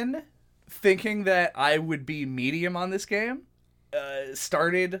went in thinking that I would be medium on this game,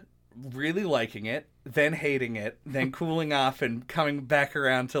 started really liking it, then hating it, then cooling off and coming back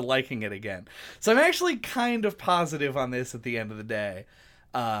around to liking it again. So I'm actually kind of positive on this at the end of the day.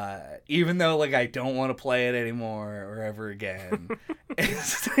 Even though like I don't want to play it anymore or ever again.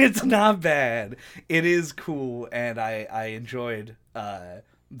 It's not bad. It is cool, and I enjoyed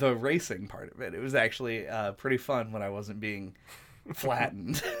the racing part of it. It was actually pretty fun when I wasn't being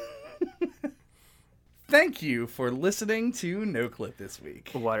flattened. Thank you for listening to No Clip this week.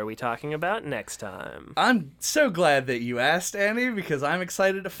 What are we talking about next time? I'm so glad that you asked, Andy, because I'm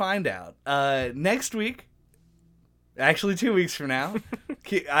excited to find out. Next week, actually 2 weeks from now,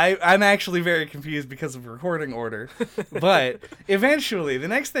 I'm actually very confused because of recording order, but eventually the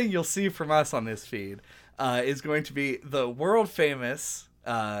next thing you'll see from us on this feed is going to be the world famous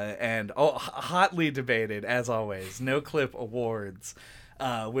and hotly debated, as always, No Clip Awards,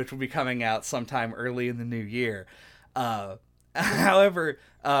 which will be coming out sometime early in the new year. However,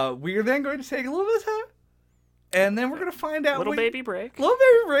 we are then going to take a little bit of time, and then we're going to find out... Little baby break,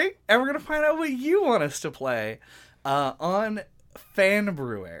 and we're going to find out what you want us to play on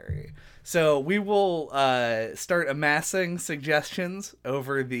Fanbrewery. So we will start amassing suggestions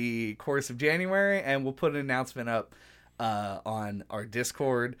over the course of January, and we'll put an announcement up on our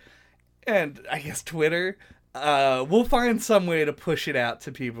Discord and I guess Twitter. We'll find some way to push it out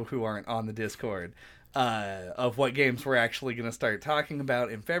to people who aren't on the Discord of what games we're actually going to start talking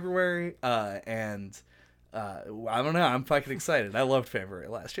about in February. And I don't know. I'm fucking excited. I loved February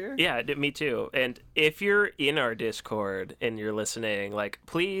last year. Yeah, me too. And if you're in our Discord and you're listening, like,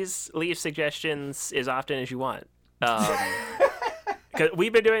 please leave suggestions as often as you want. 'Cause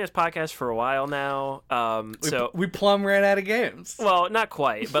we've been doing this podcast for a while now. We plumb ran out of games. Well, not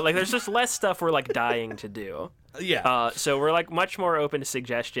quite, but like there's just less stuff we're like dying to do. Yeah. So we're like much more open to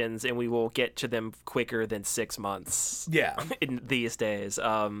suggestions, and we will get to them quicker than 6 months. Yeah. In these days.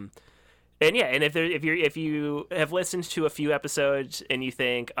 And yeah, and if you have listened to a few episodes and you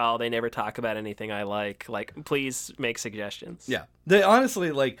think, oh, they never talk about anything I like, please make suggestions. Yeah. Honestly,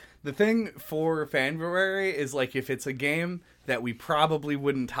 like, the thing for Fanfebruary is, like, if it's a game that we probably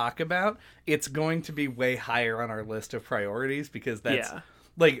wouldn't talk about, it's going to be way higher on our list of priorities because that's,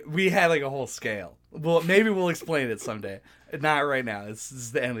 like, we had, like, a whole scale. Well, maybe we'll explain it someday. Not right now. This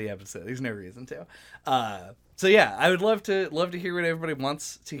is the end of the episode. There's no reason to. So, yeah, I would love to hear what everybody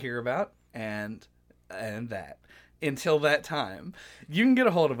wants to hear about. And that. Until that time, you can get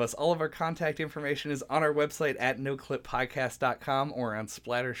a hold of us. All of our contact information is on our website at noclippodcast.com or on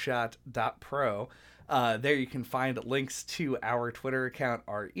splattershot.pro. There you can find links to our Twitter account,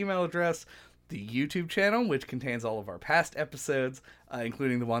 our email address, the YouTube channel, which contains all of our past episodes,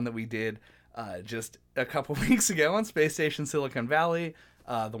 including the one that we did just a couple weeks ago on Space Station Silicon Valley,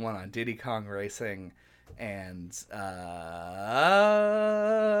 the one on Diddy Kong Racing, and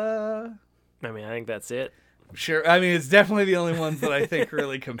I mean, I think that's it. Sure. I mean, it's definitely the only ones that I think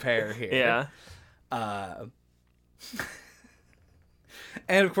really compare here. Yeah.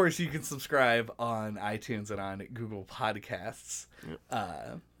 And of course, you can subscribe on iTunes and on Google Podcasts.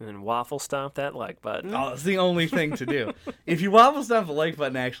 And waffle stomp that like button. Oh, it's the only thing to do. If you waffle stomp the like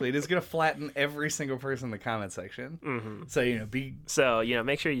button, actually, it is going to flatten every single person in the comment section. Mm-hmm. So,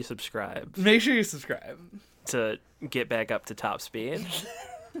 make sure you subscribe. Make sure you subscribe. To get back up to top speed.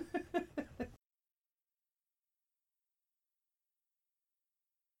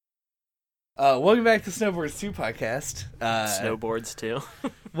 Welcome back to Snowboards 2 podcast. Snowboards 2.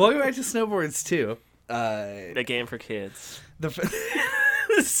 Welcome back to Snowboards 2. A game for kids. The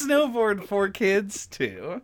Snowboard for Kids 2.